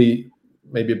 It's normally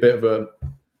maybe a bit of a,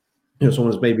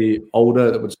 someone who's maybe older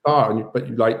that would start, but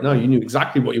no, you knew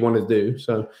exactly what you wanted to do.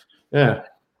 So, yeah,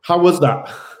 how was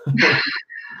that?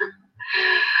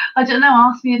 I don't know.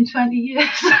 Ask me in 20 years.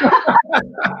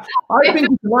 I think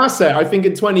it's an asset. I think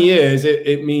in 20 years,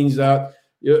 it means that.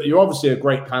 You're obviously a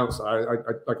great counsellor.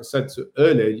 Like I said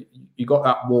earlier, you got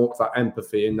that warmth, that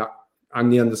empathy, and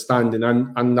the understanding,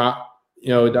 and that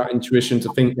that intuition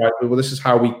to think like, well, this is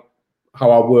how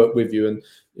I work with you, and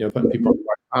putting people on the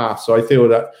right path. So I feel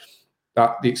that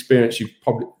the experience you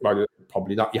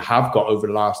probably that you have got over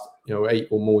the last 8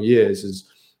 or more years has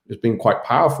been quite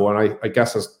powerful. And I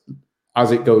guess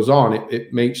as it goes on,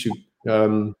 it makes you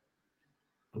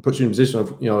puts you in a position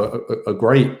of a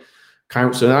great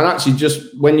counselling. And actually,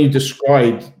 just when you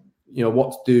described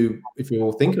what to do if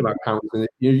you're thinking about counselling,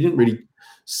 you didn't really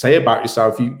say about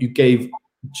yourself. You gave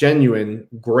genuine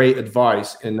great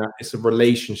advice in that it's a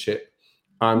relationship,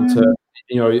 and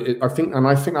I think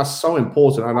that's so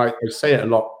important. And I say it a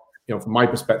lot, from my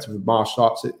perspective with martial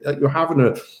arts, you're having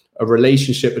a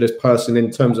relationship with this person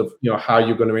in terms of how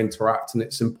you're going to interact, and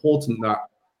it's important that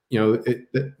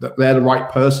that they're the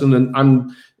right person,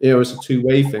 and it's a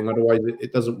two-way thing. Otherwise,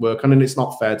 it doesn't work, and then it's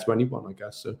not fair to anyone, I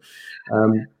guess. So,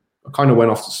 I kind of went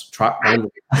off the track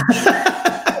then.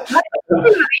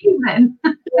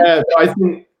 Yeah, I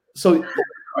think so.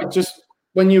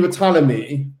 When you were telling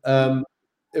me,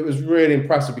 it was really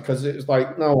impressive, because it was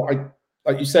like, no,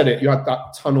 like you said it, you had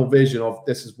that tunnel vision of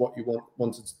this is what you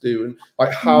wanted to do, and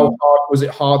like how hard was it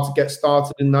hard to get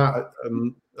started in that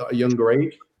at a younger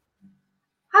age?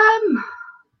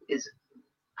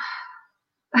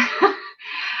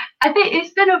 I think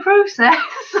it's been a process.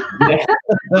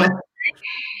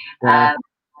 Yeah.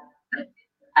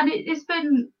 And it's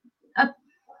been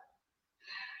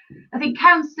I think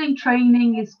counselling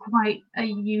training is quite a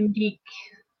unique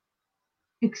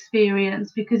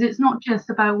experience, because it's not just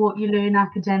about what you learn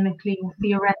academically or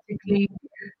theoretically.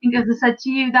 I think, as I said to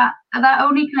you, that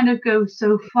only kind of goes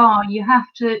so far. You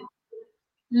have to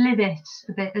live it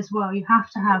a bit as well. You have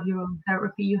to have your own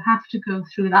therapy. You have to go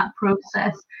through that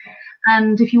process.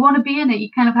 And if you want to be in it, you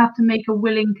kind of have to make a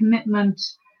willing commitment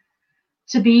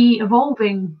to be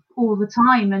evolving all the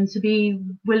time, and to be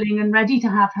willing and ready to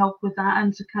have help with that,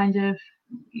 and to kind of,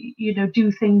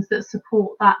 do things that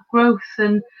support that growth.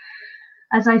 And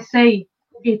as I say,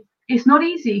 it's not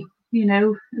easy,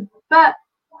 but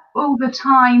over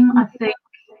time, I think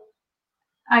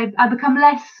I become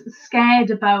less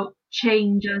scared about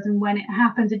change as and when it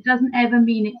happens. It doesn't ever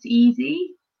mean it's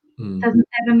easy. It doesn't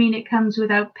ever mean it comes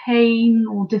without pain,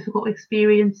 or difficult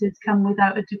experiences come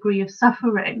without a degree of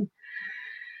suffering.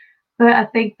 But I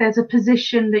think there's a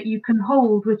position that you can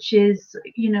hold, which is,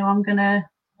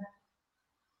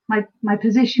 my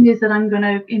position is that I'm going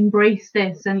to embrace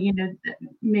this, and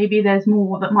maybe there's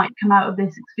more that might come out of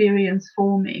this experience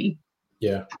for me.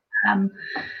 Yeah.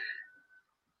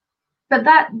 But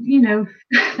that,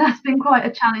 that's been quite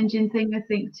a challenging thing, I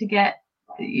think, to get,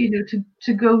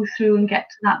 to go through and get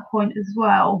to that point as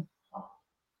well.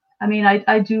 I mean,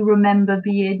 I do remember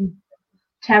being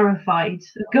terrified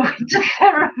of going to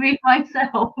therapy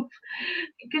myself,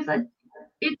 because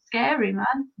it's scary, man.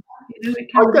 It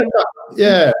can I get that.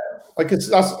 Yeah, I guess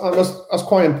that's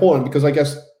quite important, because I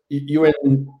guess you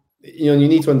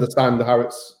need to understand how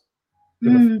it's.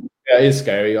 Yeah, it is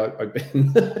scary. I've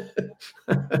been,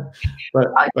 but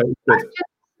I just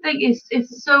think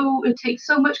it takes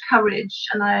so much courage,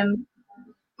 and I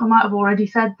might have already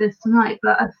said this tonight,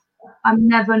 but I'm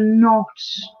never not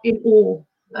in awe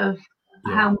of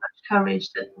how much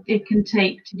courage that it can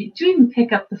take to even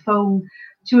pick up the phone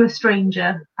to a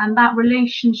stranger, and that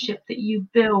relationship that you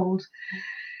build.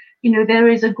 There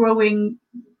is a growing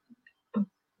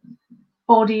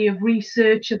body of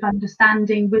research, of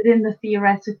understanding within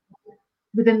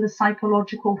the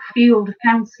psychological field of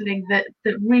counselling that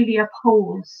really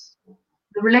upholds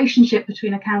the relationship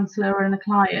between a counsellor and a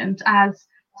client as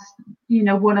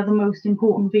one of the most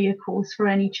important vehicles for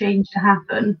any change to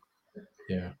happen.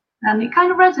 Yeah. And it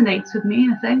kind of resonates with me,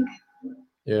 I think.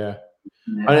 Yeah.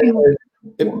 But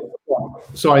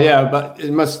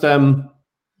it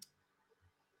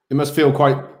must feel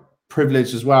quite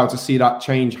privileged as well to see that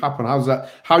change happen. How's that?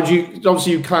 How do you?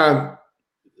 Obviously, you can't,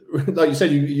 like you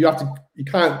said, you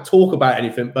can't talk about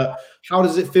anything. But how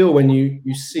does it feel when you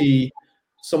see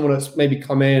someone that's maybe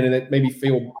come in and it maybe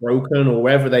feel broken or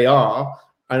wherever they are,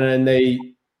 and then they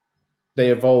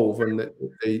evolve and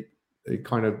they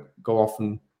kind of go off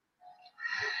and.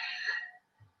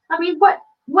 I mean,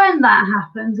 when that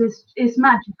happens, it's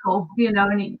magical,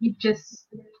 and you just,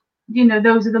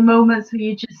 those are the moments where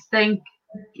you just think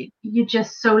you're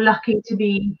just so lucky to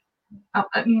be,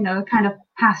 kind of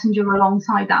passenger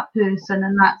alongside that person,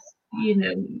 and that's,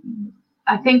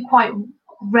 I think quite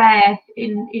rare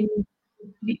in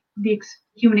the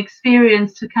human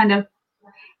experience to kind of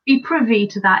be privy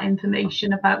to that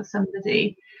information about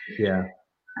somebody. Yeah.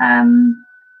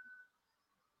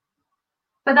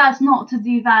 But that's not to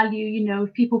devalue,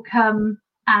 if people come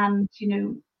and,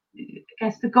 I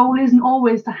guess the goal isn't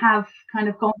always to have kind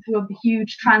of gone through a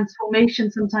huge transformation.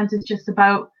 Sometimes it's just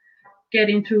about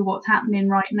getting through what's happening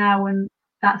right now, and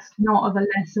that's not of a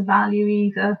lesser value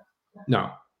either.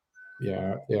 No.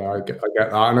 Yeah, I get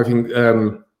that. And I think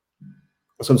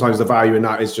sometimes the value in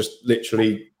that is just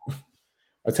literally,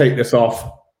 I take this off,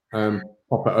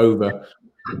 pop it over.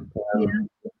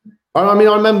 I mean,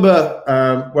 I remember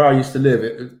where I used to live.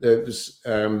 It was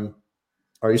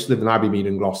I used to live in Abbeymead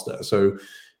in Gloucester, so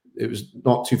it was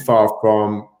not too far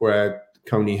from where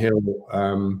Coney Hill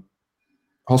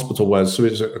Hospital was. So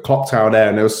it was a clock tower there,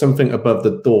 and there was something above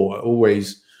the door.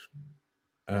 Always,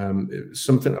 it was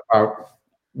something about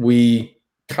we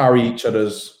carry each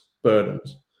other's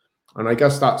burdens, and I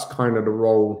guess that's kind of the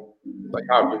role. Like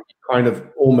how you kind of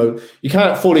almost, you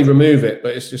can't fully remove it,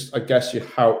 but it's just, I guess, you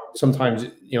how sometimes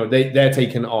they're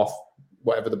taking off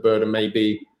whatever the burden may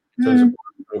be in terms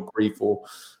of grief or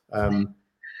I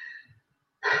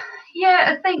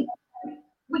think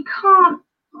we can't,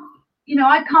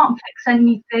 I can't fix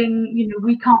anything,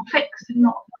 we can't fix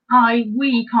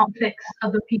we can't fix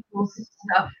other people's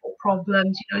stuff or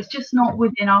problems, it's just not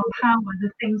within our power.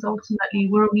 The things ultimately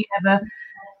we're only ever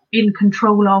in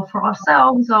control of for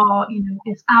ourselves are,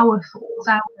 it's our thoughts,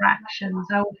 our actions,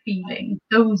 our feelings.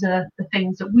 Those are the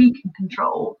things that we can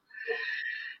control.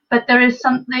 But there is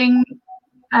something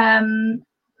that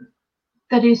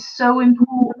is so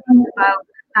important about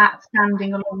that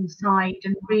standing alongside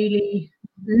and really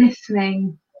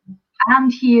listening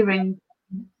and hearing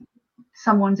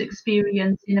someone's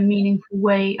experience in a meaningful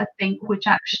way, I think, which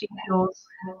actually feels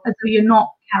as though you're not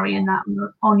carrying that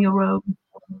on your own.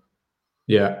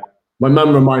 Yeah, my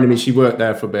mum reminded me she worked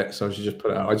there for a bit, so she just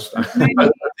put it out.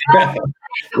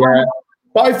 Yeah,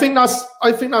 but I think that's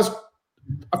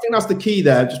the key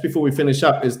there. Just before we finish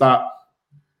up, is that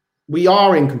we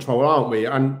are in control, aren't we?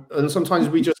 And sometimes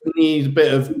we just need a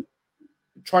bit of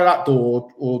try that door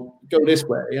or go this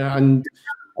way. And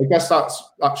I guess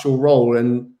that's your role.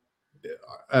 And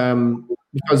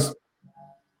because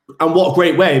what a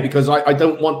great way, because I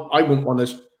wouldn't want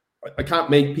to. I can't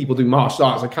make people do martial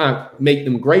arts. I can't make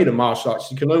them great at martial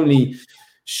arts. You can only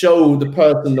show the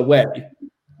person the way.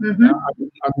 Mm-hmm.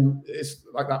 It's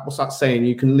like that. What's that saying?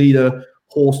 You can lead a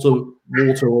horse to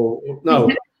water, or no,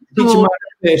 teach a man to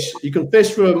fish. You can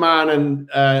fish for a man and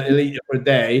he'll eat it for a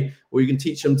day, or you can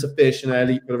teach them to fish and they'll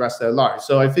eat for the rest of their life.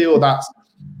 So I feel that's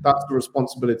the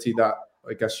responsibility that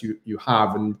I guess you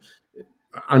have, and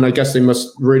I guess they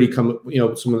must really come.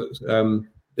 Some of the,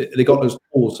 they got those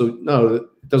tools. So no, it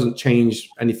doesn't change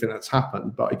anything that's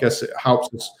happened, but I guess it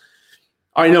helps us.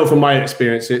 I know from my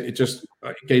experience, it just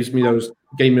gave me those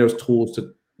tools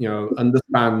to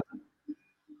understand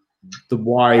the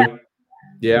why.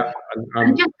 Yeah,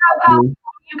 and just how you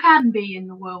can be in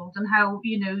the world, and how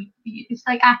it's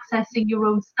like accessing your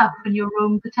own stuff and your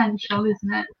own potential,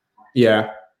 isn't it?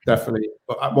 Yeah, definitely.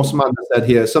 But what Samantha said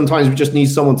here, sometimes we just need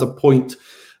someone to point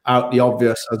out the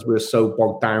obvious, as we're so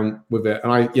bogged down with it.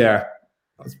 And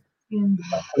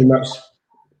that's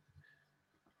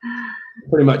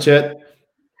pretty much it.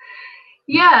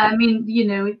 Yeah, I mean,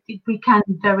 we can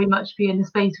very much be in a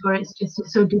space where it's just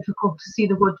so difficult to see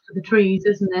the wood for the trees,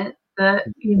 isn't it? That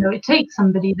it takes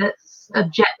somebody that's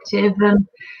objective, and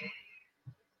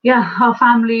our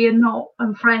family and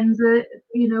friends are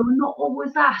not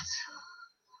always that.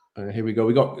 Here we go.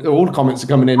 We got all the comments are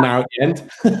coming in now at the end.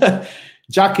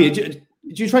 Jackie, do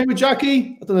you train with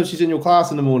Jackie? I don't know if she's in your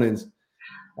class in the mornings.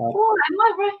 Oh, I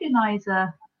might recognise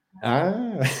her.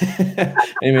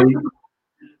 Anyway,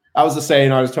 that was the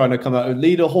saying I was trying to come out.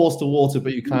 Lead a horse to water,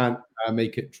 but you can't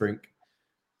make it drink.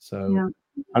 So,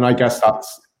 and I guess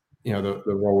that's the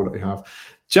role that we have.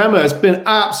 Gemma, it's been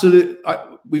absolute.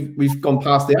 We've gone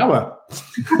past the hour,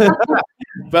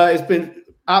 but it's been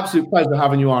absolute pleasure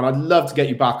having you on. I'd love to get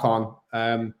you back on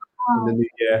in the new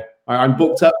year. I'm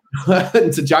booked up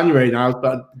into January now,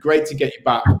 but great to get you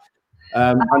back.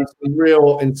 And some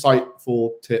real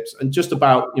insightful tips, and just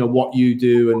about what you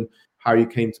do and how you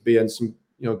came to be, and some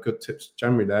good tips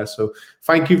generally there. So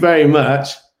thank you very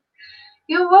much.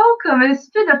 You're welcome. It's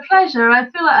been a pleasure. I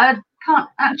feel like I can't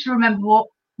actually remember what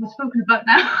we're spoken about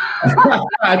now.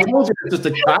 I told you it's just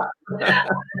a chat.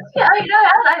 Yeah,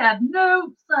 I had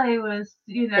notes. I was,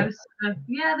 this will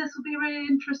be really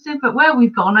interesting. But where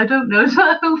we've gone, I don't know.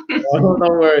 So don't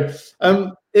worry.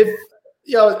 If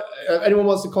anyone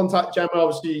wants to contact Gemma,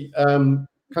 obviously, can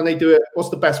they do it? What's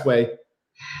the best way?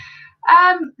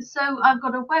 So I've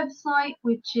got a website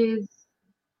which is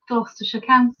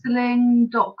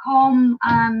gloucestershirecounselling.com,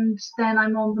 and then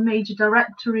I'm on the major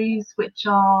directories, which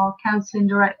are Counselling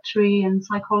Directory and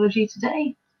Psychology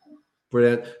Today.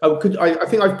 Brilliant. I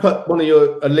think I've put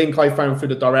a link I found through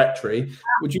the directory.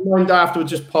 Would you mind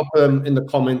afterwards just pop in the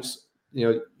comments,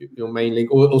 your main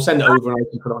link, or send it over and I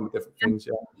can put it on the different things.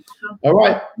 Yeah. All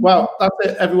right. Well, that's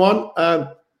it, everyone.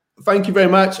 Thank you very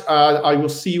much. I will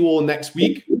see you all next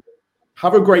week.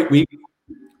 Have a great week.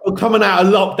 We're coming out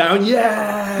of lockdown.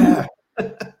 Yeah.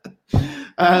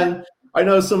 And I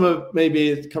know some of maybe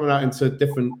it's coming out into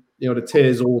different, the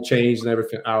tiers all changed and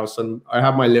everything else. And I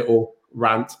have my little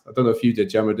rant. I don't know if you did,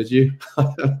 Gemma, did you?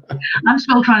 I'm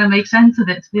still trying to make sense of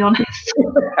it, to be honest.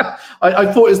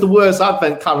 I thought it was the worst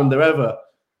advent calendar ever.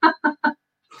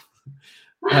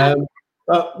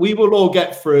 But we will all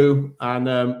get through, and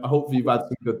hopefully you've had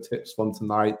some good tips from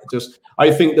tonight.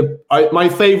 I think my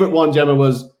favourite one, Gemma,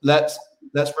 was let's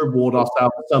reward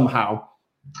ourselves somehow,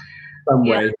 some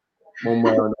way, one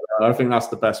way or another. I think that's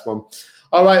the best one.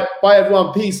 All right, bye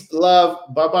everyone. Peace,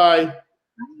 love, bye bye.